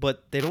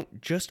 But they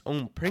don't just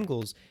own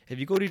Pringles. If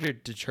you go to their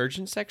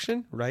detergent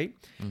section, right,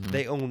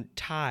 they own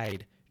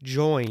Tide,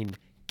 Join,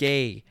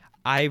 Gay,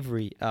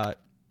 Ivory,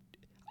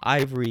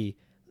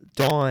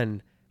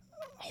 Dawn,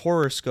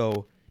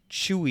 Horosco,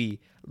 Chewy,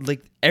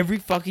 like every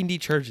fucking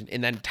detergent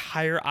in that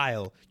entire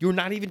aisle. You're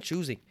not even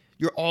choosing.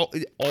 You're all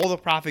the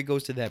profit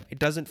goes to them. It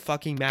doesn't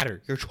fucking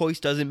matter. Your choice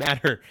doesn't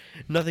matter.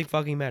 Nothing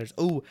fucking matters.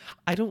 Oh,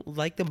 I don't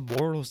like the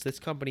morals this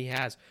company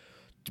has.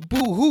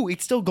 Boo hoo!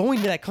 It's still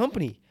going to that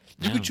company.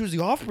 You could choose the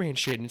off-brand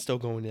shit and it's still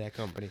going to that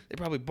company. They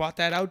probably bought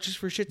that out just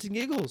for shits and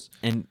giggles.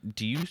 And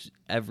do you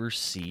ever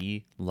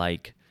see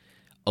like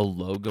a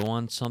logo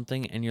on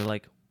something and you're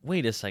like,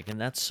 wait a second,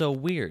 that's so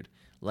weird.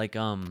 Like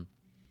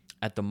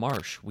at the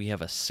Marsh, we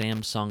have a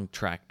Samsung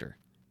tractor.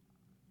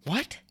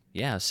 What?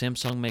 Yeah,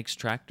 Samsung makes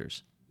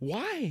tractors.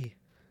 Why?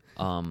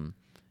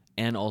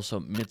 And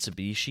also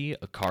Mitsubishi,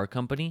 a car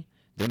company,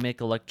 they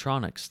make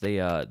electronics. They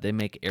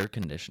make air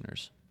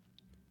conditioners.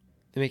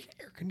 They make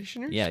air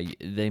conditioners? Yeah,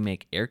 they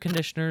make air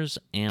conditioners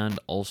and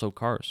also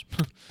cars.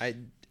 I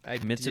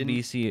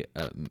Mitsubishi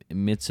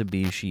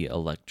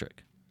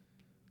Electric.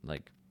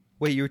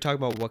 Wait, you were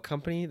talking about what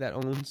company that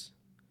owns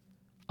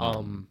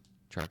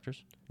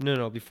tractors?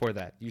 No, before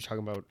that. You were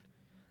talking about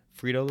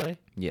Frito-Lay?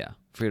 Yeah,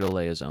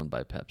 Frito-Lay is owned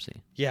by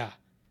Pepsi. Yeah.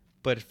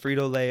 But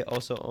Frito-Lay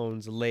also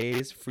owns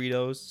Lay's,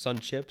 Fritos, Sun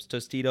Chips,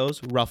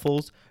 Tostitos,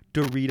 Ruffles,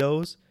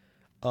 Doritos,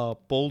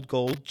 Bold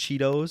Gold,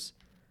 Cheetos,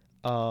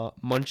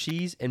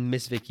 Munchies, and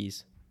Miss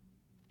Vicky's.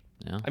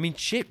 Yeah. I mean,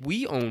 shit,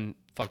 we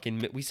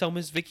sell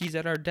Miss Vicky's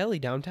at our deli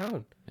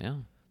downtown. Yeah.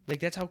 Like,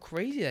 that's how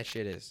crazy that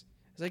shit is.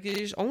 It's like they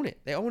just own it.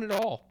 They own it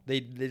all.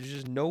 There's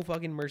just no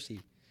fucking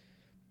mercy.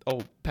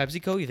 Oh,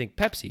 PepsiCo? You think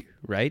Pepsi,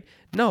 right?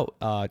 No,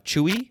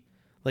 Chewy,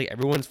 like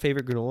everyone's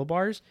favorite granola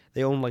bars.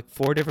 They own like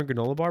 4 different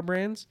granola bar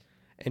brands.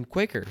 And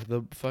Quaker,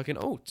 the fucking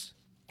oats.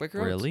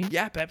 Quaker Oats. Really?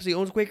 Yeah, Pepsi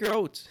owns Quaker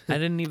Oats. I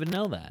didn't even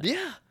know that.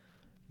 Yeah.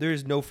 There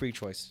is no free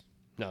choice.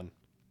 None.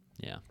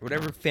 Yeah.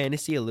 Whatever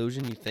fantasy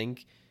illusion you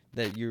think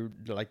that you're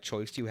like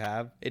choice you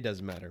have, it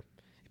doesn't matter.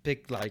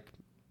 Pick like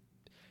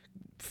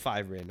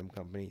 5 random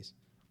companies.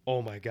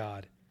 Oh my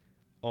god.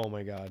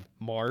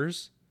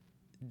 Mars,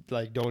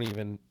 like don't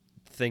even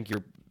think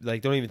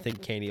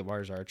candy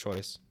bars are a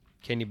choice.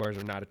 Candy bars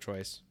are not a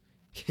choice.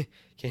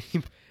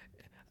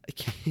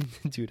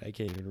 Dude, I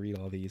can't even read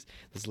all these.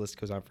 This list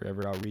goes on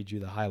forever. I'll read you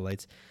the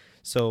highlights.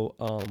 So,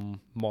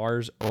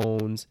 Mars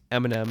owns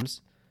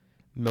M&M's,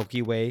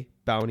 Milky Way,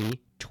 Bounty,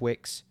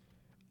 Twix,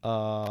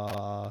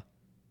 let's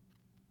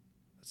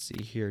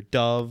see here,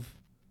 Dove,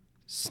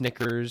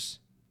 Snickers.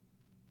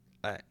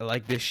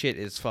 Like this shit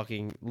is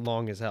fucking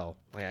long as hell.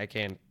 Like I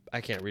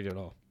can't read it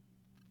all.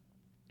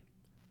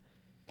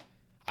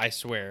 I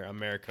swear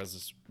America's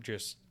is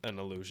just an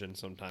illusion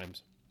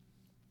sometimes.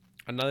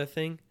 Another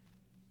thing,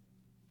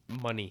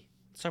 money.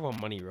 Let's talk about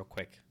money real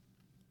quick.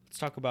 Let's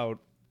talk about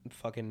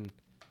fucking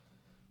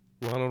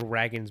Ronald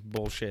Reagan's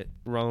bullshit.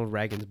 Ronald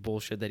Reagan's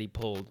bullshit that he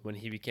pulled when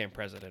he became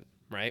president,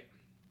 right?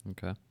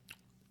 Okay.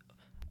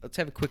 Let's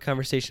have a quick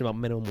conversation about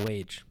minimum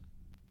wage.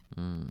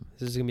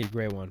 This is going to be a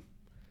great one.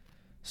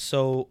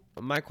 So,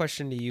 my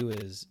question to you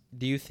is,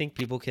 do you think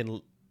people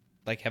can,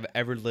 like, have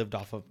ever lived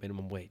off of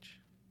minimum wage?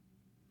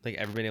 Like,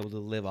 ever been able to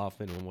live off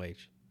minimum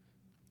wage?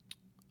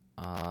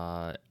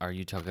 Are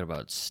you talking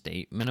about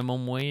state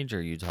minimum wage or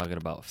are you talking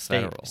about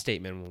federal?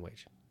 State minimum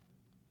wage.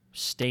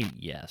 State,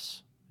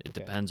 yes. It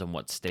Okay. depends on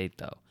what state,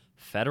 though.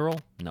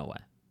 Federal, no way.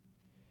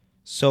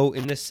 So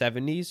in the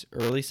 70s,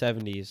 early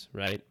 70s,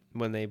 right,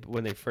 when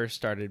they first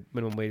started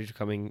minimum wage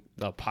becoming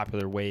the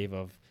popular wave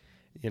of,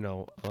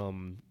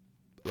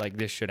 like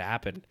this should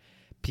happen,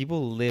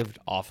 people lived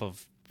off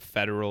of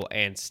federal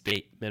and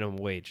state minimum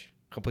wage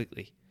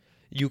completely.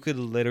 You could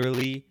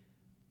literally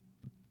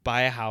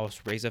buy a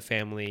house, raise a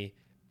family,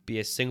 be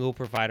a single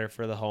provider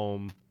for the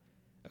home.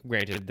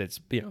 Granted, that's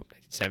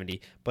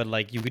 70, but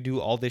like you could do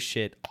all this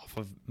shit off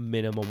of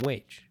minimum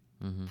wage,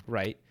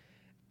 right?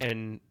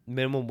 And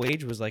minimum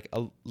wage was like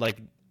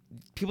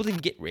people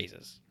didn't get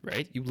raises,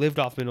 right? You lived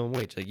off minimum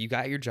wage. Like you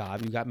got your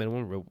job, you got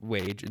minimum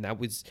wage, and that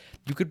was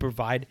you could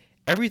provide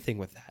everything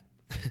with that.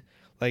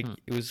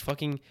 It was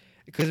fucking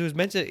because it was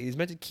meant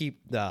to keep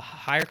the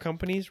higher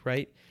companies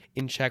right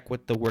in check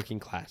with the working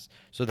class,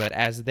 so that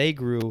as they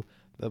grew,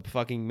 the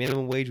fucking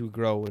minimum wage would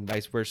grow and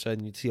vice versa,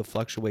 and you'd see a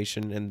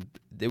fluctuation, and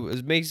it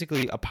was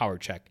basically a power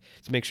check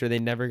to make sure they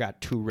never got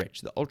too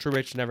rich. The ultra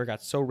rich never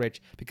got so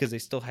rich because they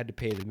still had to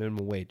pay the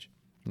minimum wage.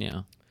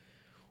 Yeah.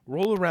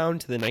 Roll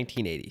around to the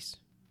 1980s,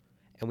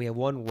 and we have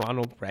one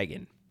Ronald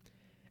Reagan,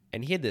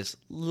 and he had this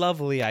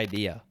lovely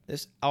idea.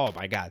 This, oh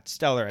my God,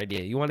 stellar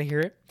idea. You want to hear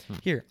it?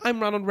 Here, I'm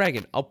Ronald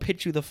Reagan. I'll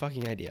pitch you the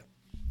fucking idea.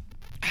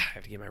 I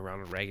have to get my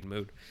Ronald Reagan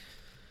mood.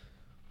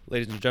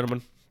 Ladies and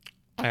gentlemen,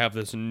 I have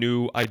this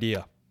new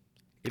idea.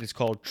 It is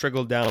called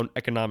trickle-down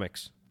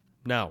economics.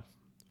 Now,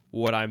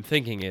 what I'm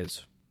thinking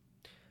is,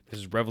 this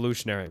is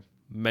revolutionary.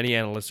 Many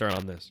analysts are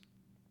on this.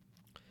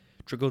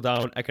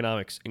 Trickle-down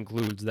economics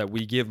includes that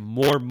we give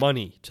more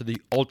money to the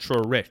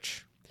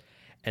ultra-rich,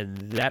 and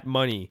that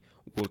money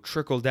will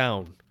trickle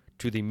down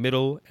to the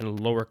middle and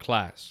lower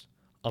class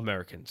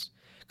Americans.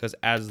 Because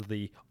as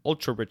the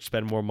ultra-rich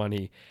spend more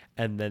money,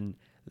 and then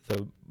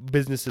the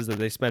businesses that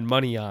they spend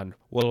money on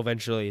will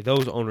eventually,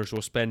 those owners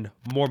will spend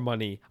more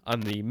money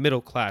on the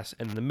middle class,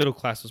 and the middle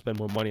class will spend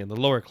more money on the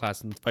lower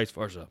class, and vice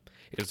versa.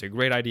 It's a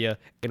great idea,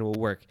 and it will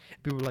work.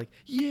 People were like,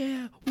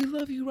 yeah, we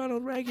love you,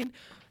 Ronald Reagan.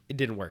 It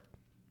didn't work.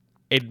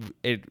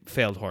 It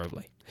failed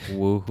horribly.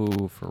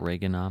 Woohoo for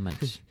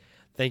Reaganomics.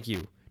 Thank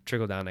you,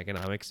 trickle-down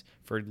economics,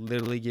 for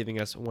literally giving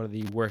us one of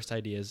the worst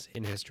ideas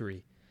in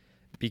history.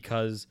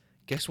 Because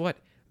guess what?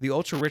 The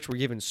ultra-rich were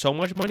given so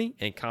much money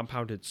and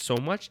compounded so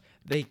much,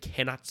 they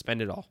cannot spend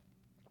it all.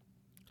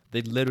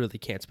 They literally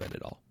can't spend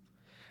it all.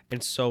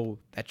 And so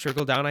that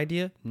trickle-down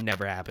idea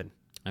never happened.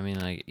 I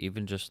mean, like,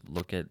 even just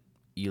look at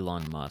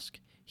Elon Musk.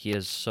 He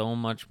has so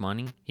much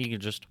money, he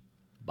could just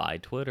buy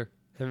Twitter.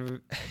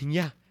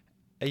 Yeah.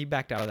 He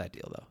backed out of that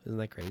deal, though. Isn't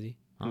that crazy?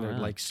 And they're, yeah.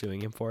 like,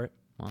 suing him for it.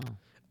 Wow.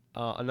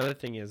 Another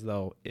thing is,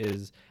 though, have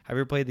you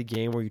ever played the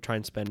game where you try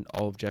and spend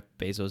all of Jeff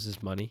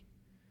Bezos' money?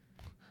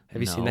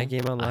 Have you seen that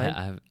game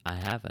online? I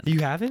haven't.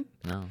 You haven't?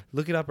 No.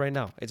 Look it up right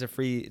now. It's a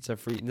free.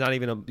 Not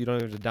even you don't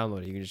even have to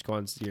download it. You can just go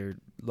on your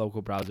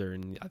local browser,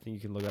 and I think you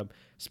can look up.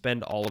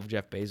 Spend all of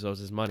Jeff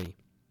Bezos' money.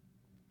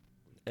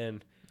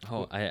 And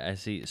Oh, I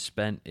see.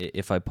 Spend.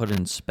 If I put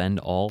in spend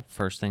all,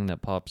 first thing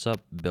that pops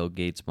up, Bill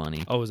Gates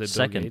money. Oh, is it Bill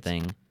Second Gates?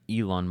 thing,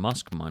 Elon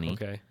Musk money.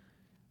 okay,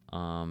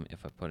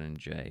 If I put in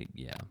J,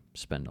 yeah,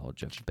 spend all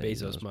Jeff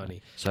Bezos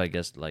money. So I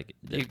guess like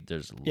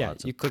there's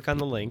lots. you of click on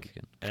the people link, who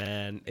can-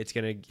 and it's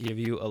gonna give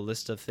you a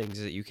list of things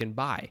that you can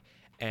buy,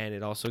 and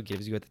it also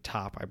gives you at the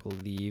top, I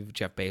believe,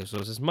 Jeff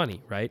Bezos'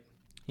 money, right?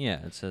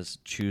 Yeah, it says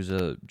choose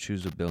a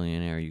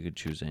billionaire. You could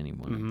choose any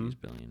one Mm-hmm. of these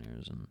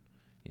billionaires, and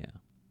yeah,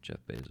 Jeff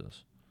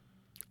Bezos.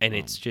 And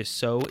it's just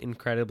so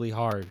incredibly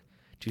hard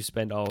to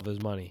spend all of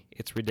his money.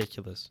 It's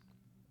ridiculous.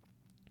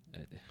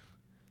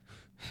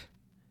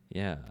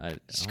 Yeah,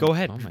 Just go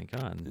ahead. Oh my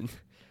god,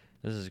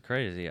 this is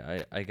crazy.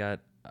 I got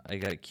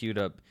queued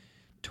up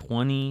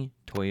 20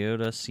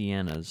 Toyota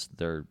Siennas.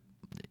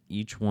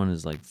 Each one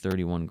is like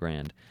 31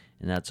 grand,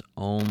 and that's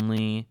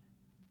only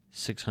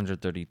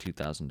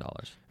 $632,000.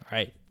 All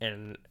right,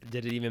 and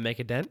did it even make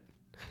a dent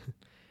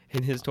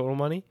in his total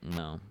money?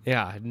 No,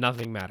 Yeah,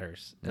 nothing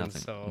matters. And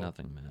nothing. so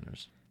Nothing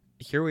matters.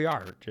 here we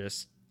are,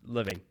 just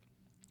living,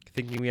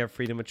 thinking we have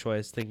freedom of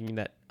choice, thinking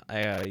that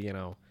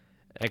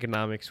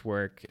economics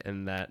work,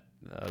 and that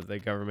the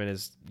government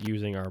is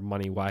using our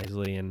money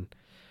wisely. And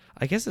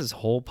I guess this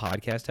whole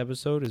podcast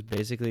episode is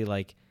basically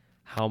like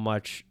how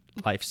much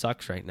life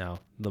sucks right now.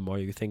 The more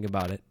you think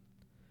about it,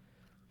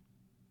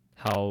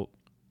 how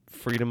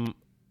freedom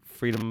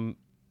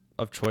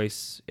of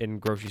choice in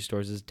grocery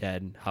stores is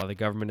dead, how the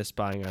government is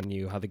spying on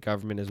you, how the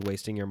government is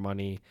wasting your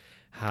money,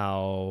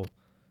 how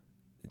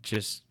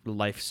just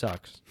life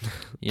sucks.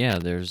 Yeah,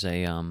 there's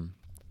a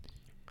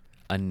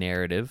a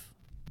narrative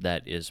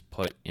that is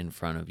put in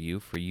front of you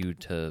for you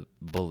to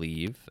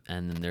believe,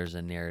 and then there's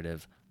a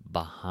narrative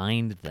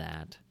behind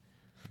that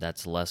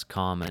that's less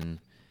common,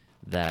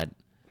 that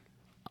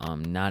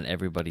not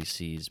everybody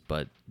sees,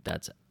 but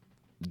that's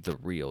the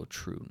real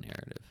true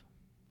narrative.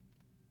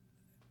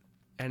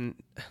 And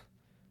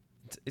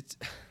it's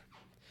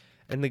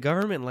and the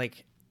government,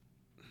 like,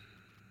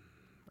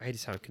 I hate to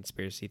sound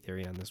conspiracy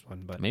theory on this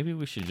one, but Maybe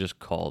we should just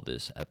call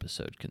this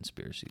episode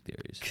Conspiracy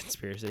Theories.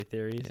 conspiracy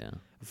theories. Yeah.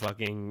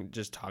 Fucking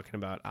just talking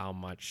about how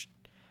much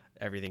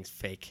everything's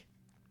fake.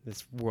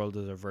 This world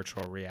is a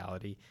virtual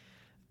reality.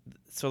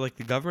 So, like,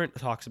 the government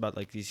talks about,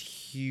 like, these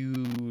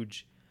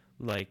huge,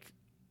 like,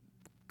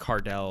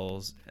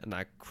 cartels and,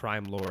 like,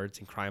 crime lords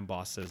and crime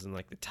bosses and,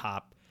 like, the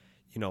top,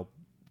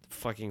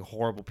 fucking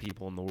horrible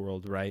people in the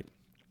world, right?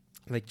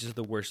 Like, just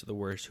the worst of the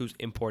worst. Who's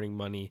importing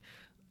money?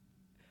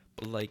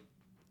 But, like,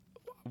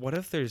 what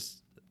if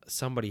there's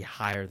somebody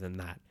higher than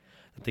that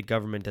the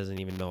government doesn't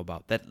even know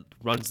about, that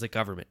runs the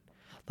government,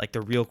 like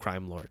the real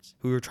crime lords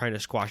who are trying to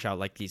squash out,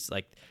 like, these,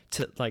 like,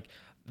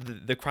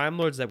 the crime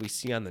lords that we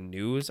see on the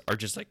news are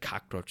just like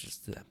cockroaches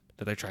to them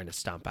that they're trying to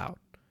stomp out,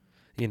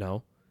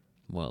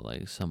 Well,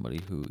 like somebody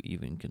who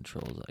even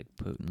controls like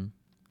Putin.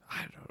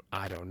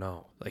 I don't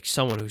know, like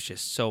someone who's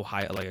just so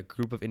high, like a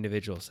group of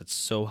individuals that's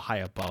so high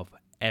above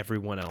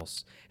everyone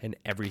else and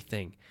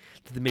everything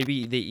that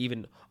maybe they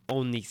even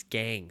own these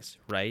gangs,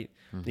 right?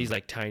 These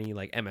like tiny,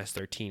 like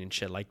MS-13 and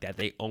shit like that.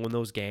 They own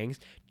those gangs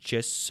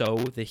just so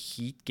the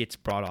heat gets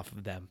brought off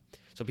of them,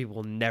 so people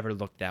will never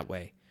look that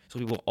way, so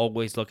people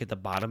always look at the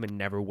bottom and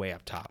never way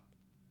up top.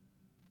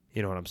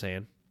 You know what I'm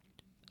saying?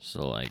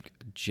 So like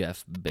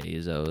Jeff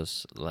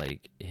Bezos,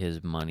 like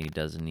his money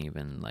doesn't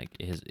even, like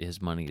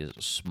his money is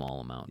a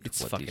small amount.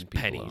 It's what these fucking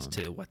people pennies own.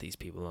 to what these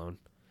people own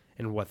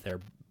and what their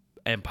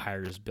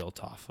empire is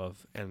built off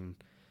of, and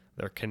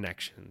their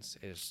connections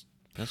is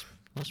There's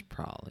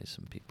probably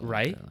some people out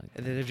right. there like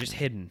And that. they're just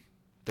hidden.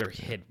 They're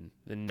hidden,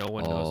 and no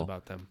one knows Oh.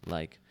 about them.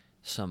 Like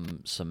some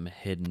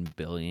hidden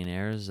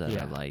billionaires that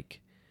Yeah. are like,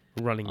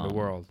 Running the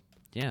world.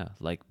 yeah,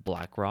 like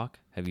BlackRock.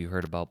 Have you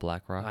heard about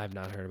BlackRock? I've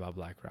not heard about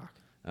BlackRock.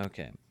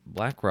 Okay.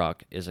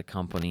 BlackRock is a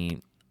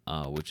company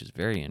which is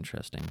very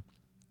interesting.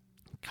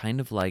 Kind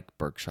of like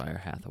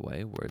Berkshire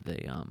Hathaway, where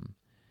they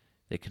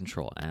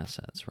control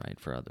assets, right,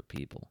 for other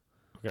people.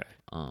 Okay.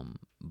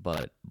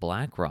 But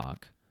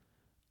BlackRock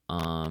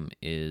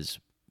is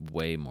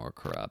way more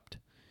corrupt.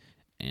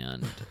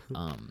 And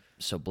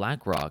so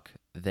BlackRock,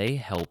 they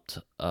helped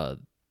the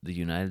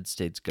United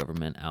States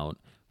government out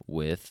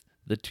with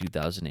the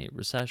 2008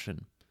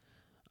 recession.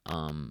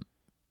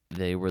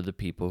 They were the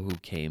people who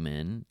came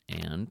in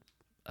and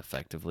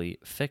effectively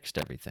fixed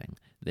everything.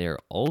 They're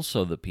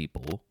also the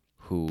people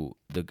who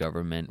the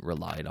government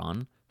relied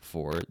on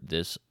for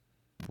this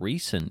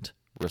recent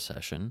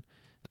recession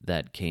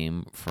that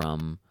came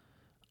from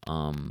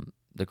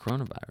the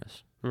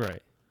coronavirus.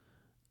 Right.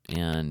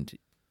 And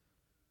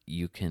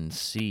you can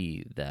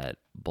see that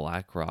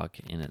BlackRock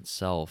in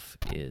itself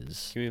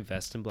is, Can you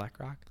invest in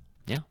BlackRock?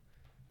 yeah,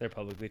 They're a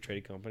publicly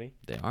traded company.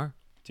 they are.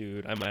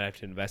 Dude, I might have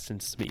to invest in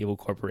some evil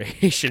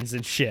corporations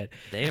and shit.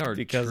 They are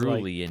Because,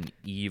 truly an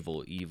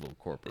evil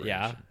corporation.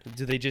 Yeah.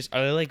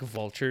 Are they like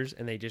vultures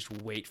and they just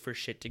wait for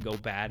shit to go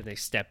bad and they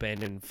step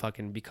in and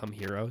fucking become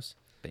heroes?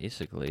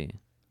 Basically,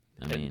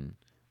 I mean,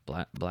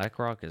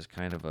 BlackRock is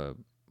kind of a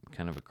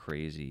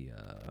crazy.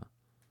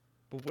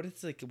 But what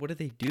do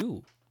they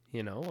do?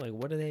 Like,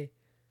 what do they?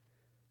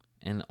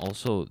 And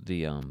also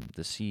the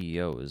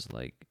CEO is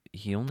like,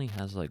 he only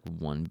has like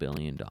 $1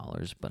 billion,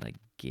 but I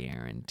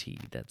guarantee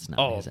that's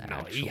not his no,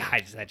 actual. he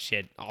hides that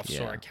shit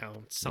offshore Yeah.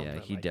 accounts. Something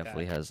Yeah, he like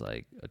definitely that. has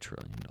like $1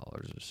 trillion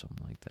or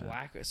something like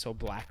that.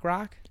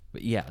 BlackRock?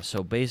 But yeah,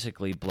 so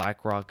basically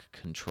BlackRock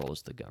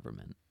controls the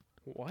government.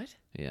 What?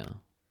 Yeah.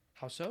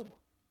 How so?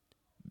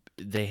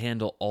 They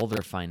handle all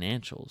their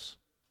financials.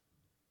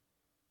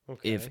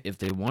 Okay. If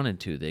they wanted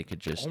to, they could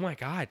just Oh my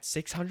God,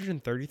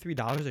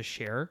 $633 a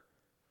share?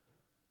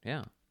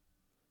 yeah.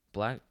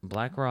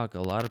 BlackRock,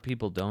 a lot of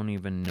people don't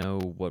even know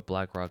what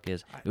BlackRock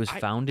is. It was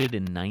founded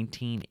in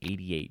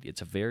 1988.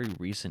 It's a very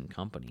recent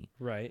company.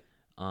 Right.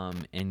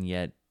 And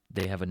yet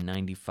they have a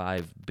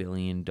 $95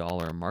 billion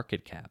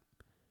market cap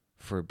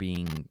for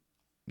being,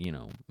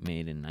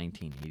 made in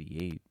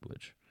 1988,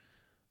 which,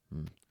 I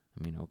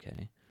mean,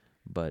 okay.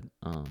 But,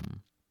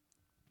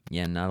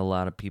 yeah, not a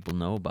lot of people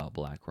know about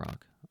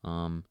BlackRock.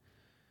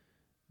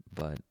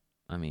 But,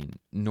 I mean,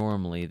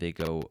 normally they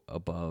go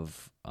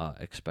above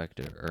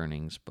expected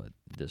earnings, but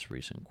this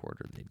recent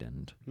quarter they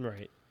didn't.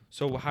 Right.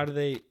 So how do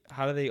they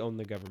own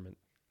the government?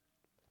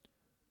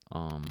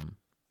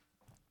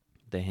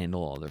 They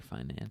handle all their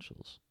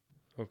financials.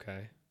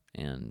 Okay.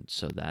 And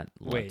so that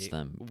lets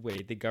them.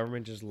 Wait, the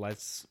government just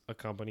lets a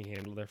company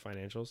handle their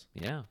financials?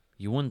 Yeah.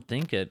 You wouldn't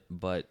think it,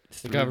 but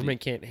The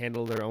government can't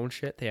handle their own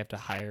shit. They have to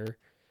hire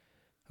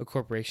a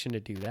corporation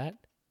to do that.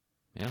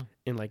 Yeah.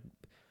 And like,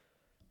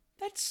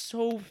 that's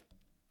so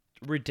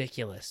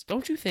ridiculous.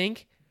 Don't you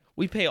think?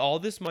 We pay all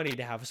this money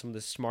to have some of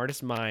the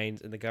smartest minds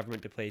in the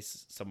government to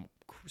place some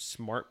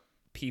smart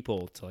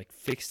people to like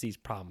fix these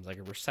problems, like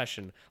a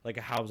recession, like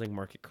a housing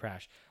market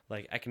crash,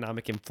 like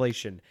economic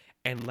inflation,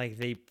 and like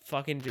they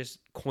fucking just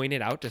coin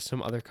it out to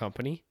some other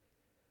company.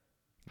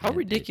 How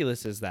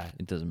ridiculous is that?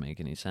 It doesn't make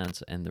any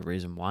sense. And the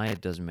reason why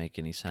it doesn't make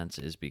any sense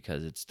is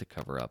because it's to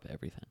cover up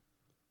everything.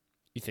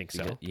 You think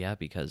so? Yeah,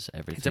 because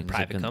It's a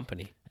private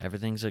company.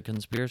 Everything's a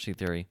conspiracy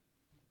theory.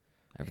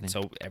 Everything.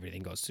 So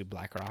everything goes to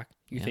BlackRock.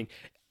 You Yeah. think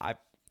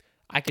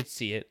I could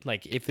see it.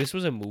 Like if this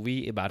was a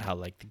movie about how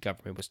like the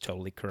government was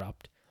totally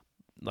corrupt,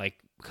 like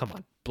come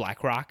on,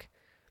 BlackRock,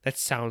 that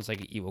sounds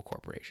like an evil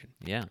corporation.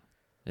 Yeah.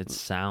 It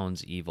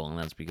sounds evil, and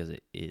that's because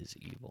it is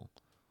evil.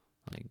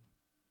 Like,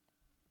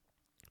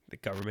 The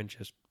government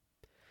just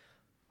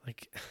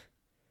like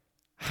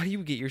how do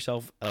you get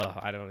yourself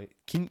I don't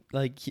can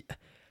like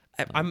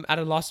I'm at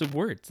a loss of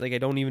words. Like I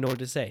don't even know what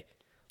to say.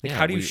 Like yeah,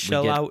 how do you we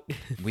shell get- out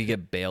we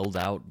get bailed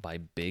out by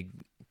big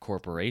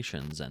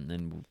corporations, and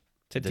then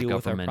to the deal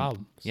with our government-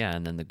 problems? yeah,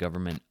 and then the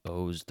government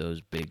owes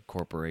those big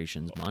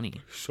corporations money.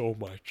 So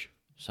much.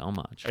 So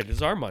much. It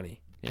is our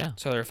money. Yeah.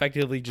 So they're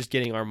effectively just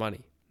getting our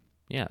money.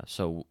 Yeah,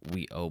 so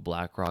we owe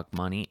BlackRock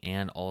money,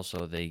 and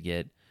also they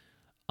get,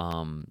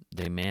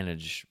 they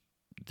manage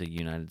the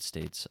United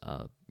States,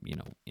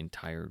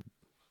 entire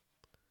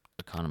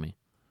economy.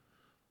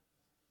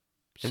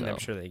 And I'm So,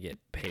 sure they get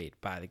paid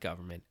by the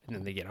government, and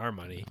then they get our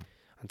money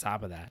on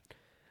top of that.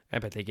 I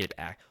bet they get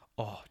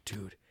oh,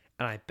 dude,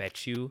 and I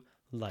bet you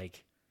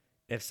like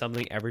if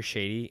something ever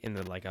shady and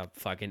then like a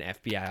fucking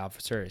FBI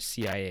officer, or a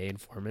CIA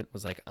informant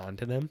was like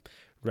onto them,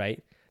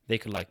 right? They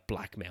could like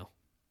blackmail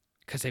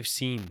because they've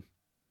seen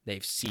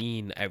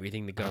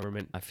everything the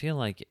government. I feel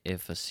like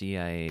if a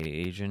CIA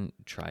agent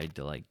tried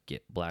to like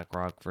get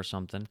BlackRock for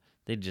something,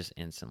 they'd just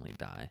instantly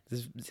die.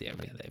 Yeah,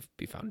 they'd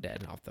be found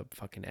dead off the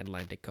fucking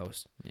Atlantic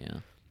coast. Yeah.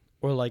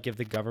 Or like if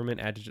the government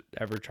had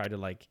ever tried to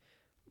like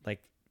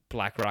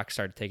BlackRock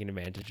started taking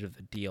advantage of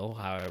the deal,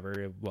 however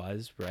it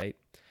was, right?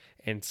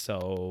 And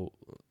so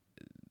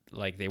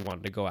like they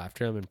wanted to go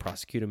after him and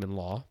prosecute him in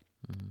law.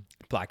 Mm-hmm.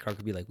 BlackRock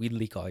would be like, we'd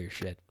leak all your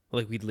shit.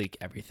 Like we'd leak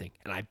everything.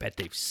 And I bet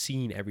they've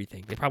seen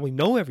everything. They probably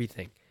know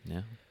everything.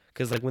 Yeah.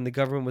 Because like when the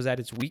government was at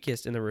its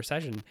weakest in the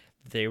recession,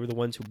 they were the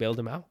ones who bailed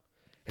them out.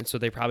 And so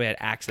they probably had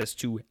access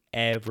to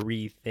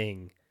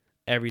everything,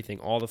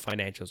 all the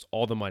financials,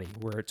 all the money,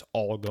 where it's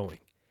all going.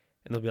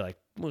 And they'll be like,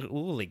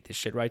 we'll leak this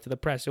shit right to the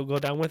press. You'll go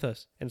down with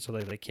us. And so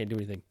they can't do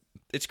anything.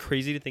 It's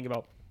crazy to think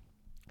about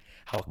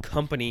how a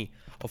company,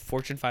 a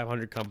Fortune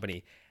 500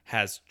 company,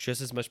 has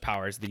just as much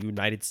power as the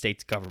United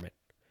States government.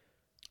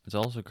 It's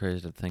also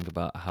crazy to think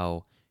about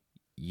how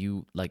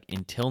you, like,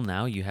 until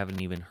now, you haven't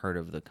even heard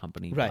of the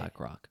company Right.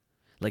 BlackRock.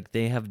 Like,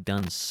 they have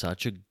done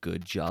such a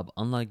good job.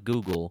 Unlike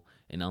Google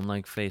and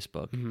unlike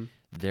Facebook, Mm-hmm.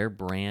 their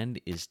brand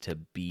is to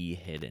be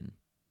hidden.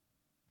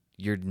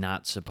 You're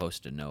not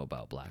supposed to know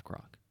about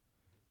BlackRock.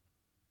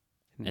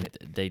 And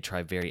they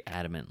try very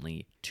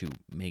adamantly to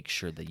make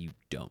sure that you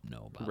don't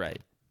know about Right.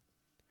 them.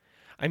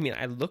 I mean,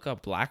 I look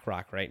up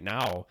BlackRock right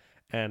now,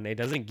 and it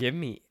doesn't give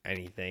me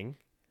anything.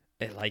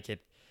 It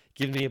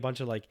gives me a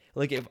bunch of like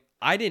if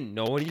I didn't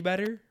know any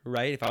better,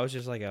 right? If I was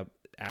just like a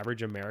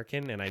average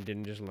American and I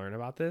didn't just learn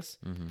about this,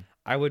 Mm-hmm.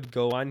 I would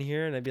go on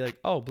here and I'd be like,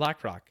 oh,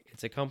 BlackRock,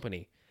 it's a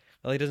company.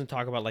 Well, it doesn't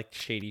talk about like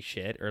shady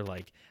shit or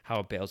like how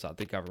it bails out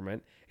the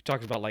government. It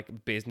talks about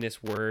like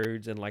business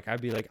words and like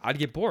I'd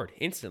get bored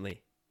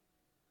instantly.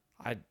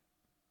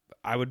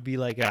 I would be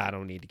like, I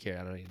don't need to care.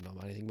 I don't need to know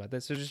anything about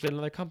this. There's just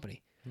another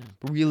company. Yeah.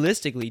 But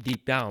realistically,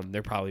 deep down,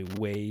 they're probably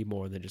way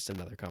more than just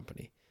another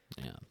company.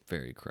 Yeah,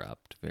 very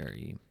corrupt,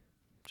 very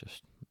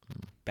just,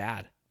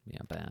 Bad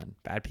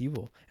bad.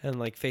 people. And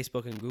like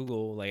Facebook and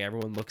Google, like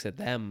everyone looks at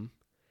them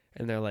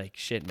and they're like,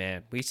 shit,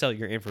 man, we sell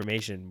your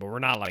information, but we're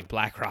not like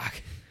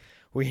BlackRock.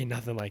 We ain't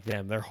nothing like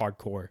them. They're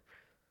hardcore.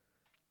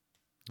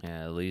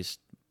 Yeah, at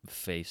least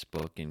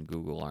Facebook and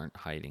Google aren't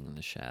hiding in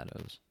the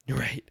shadows.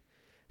 Right.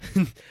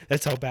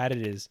 That's how bad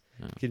it is.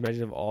 Yeah. Can you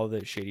imagine if all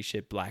the shady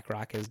shit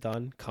BlackRock has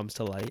done comes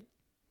to light?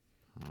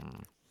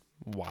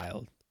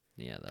 Wild.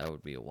 Yeah, that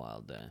would be a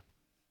wild day.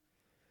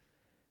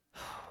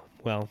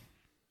 Well,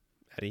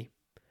 Eddie,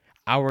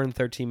 hour and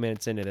 13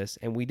 minutes into this,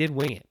 and we did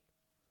wing it.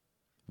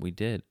 We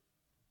did.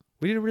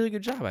 We did a really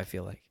good job, I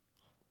feel like.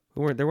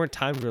 There weren't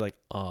times where we're like,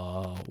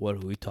 what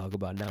do we talk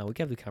about now? We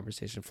kept the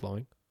conversation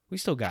flowing. We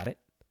still got it.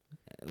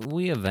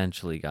 We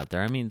eventually got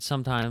there. I mean,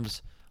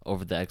 sometimes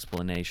over the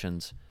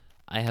explanations,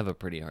 I have a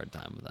pretty hard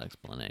time with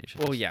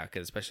explanations. Well, yeah,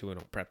 because especially when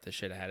we don't prep the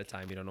shit ahead of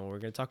time, you don't know what we're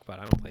going to talk about.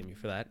 I don't blame you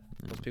for that.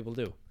 Most people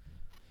do.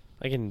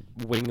 I can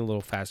wing a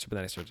little faster, but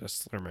then I start to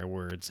slur my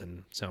words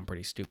and sound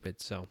pretty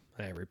stupid, so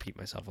I repeat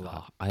myself a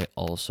lot. I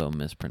also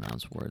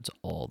mispronounce words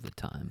all the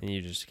time. And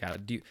you just got to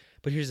do.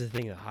 But here's the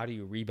thing, though. How do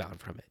you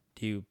rebound from it?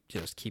 Do you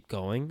just keep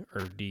going,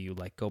 or do you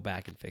like go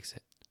back and fix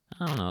it?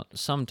 I don't know.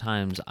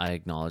 Sometimes I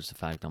acknowledge the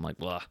fact I'm like,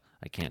 well,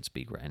 I can't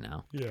speak right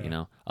now. Yeah. You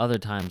know. Other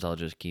times I'll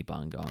just keep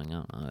on going.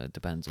 I don't know. It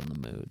depends on the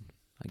mood,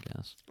 I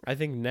guess. I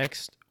think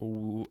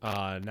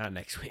not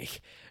next week.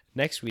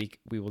 Next week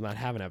we will not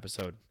have an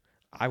episode.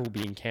 I will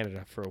be in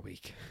Canada for a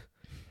week.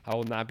 I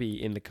will not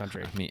be in the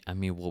country. I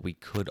mean, what we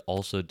could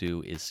also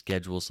do is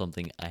schedule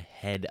something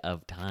ahead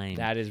of time.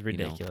 That is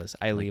ridiculous.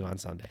 I leave on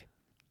Sunday.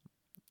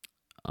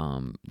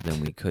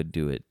 Then we could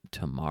do it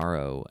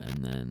tomorrow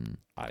and then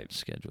I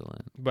schedule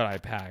it. But I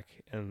pack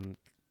and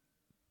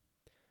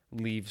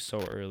leave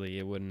so early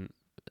it wouldn't.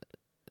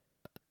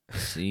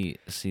 See,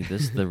 this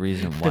is the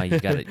reason why you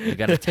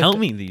gotta tell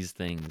me these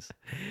things.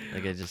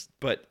 Like I just.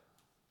 But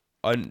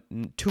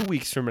 2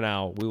 weeks from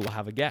now, we will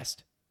have a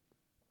guest.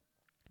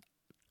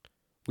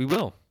 We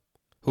will.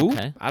 Who?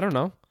 Okay. I don't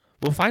know.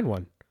 We'll find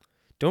one.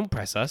 Don't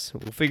press us.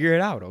 We'll figure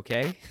it out,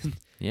 okay?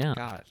 Yeah.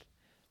 God.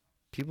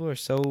 People are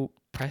so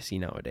pressy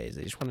nowadays.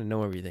 They just want to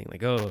know everything.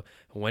 Like, oh,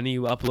 when are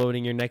you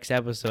uploading your next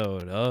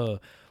episode? Oh,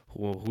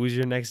 who's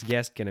your next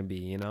guest going to be?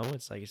 You know,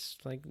 it's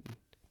like,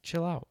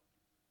 chill out.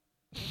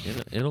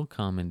 It'll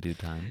come in due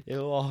time.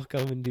 It'll all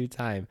come in due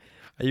time.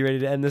 Are you ready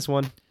to end this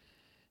one?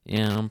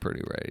 Yeah, I'm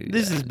pretty ready.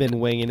 This has been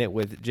Winging It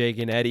with Jake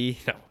and Eddie.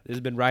 No, this has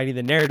been Writing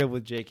the Narrative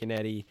with Jake and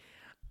Eddie.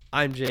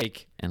 I'm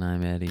Jake. And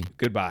I'm Eddie.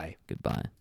 Goodbye. Goodbye.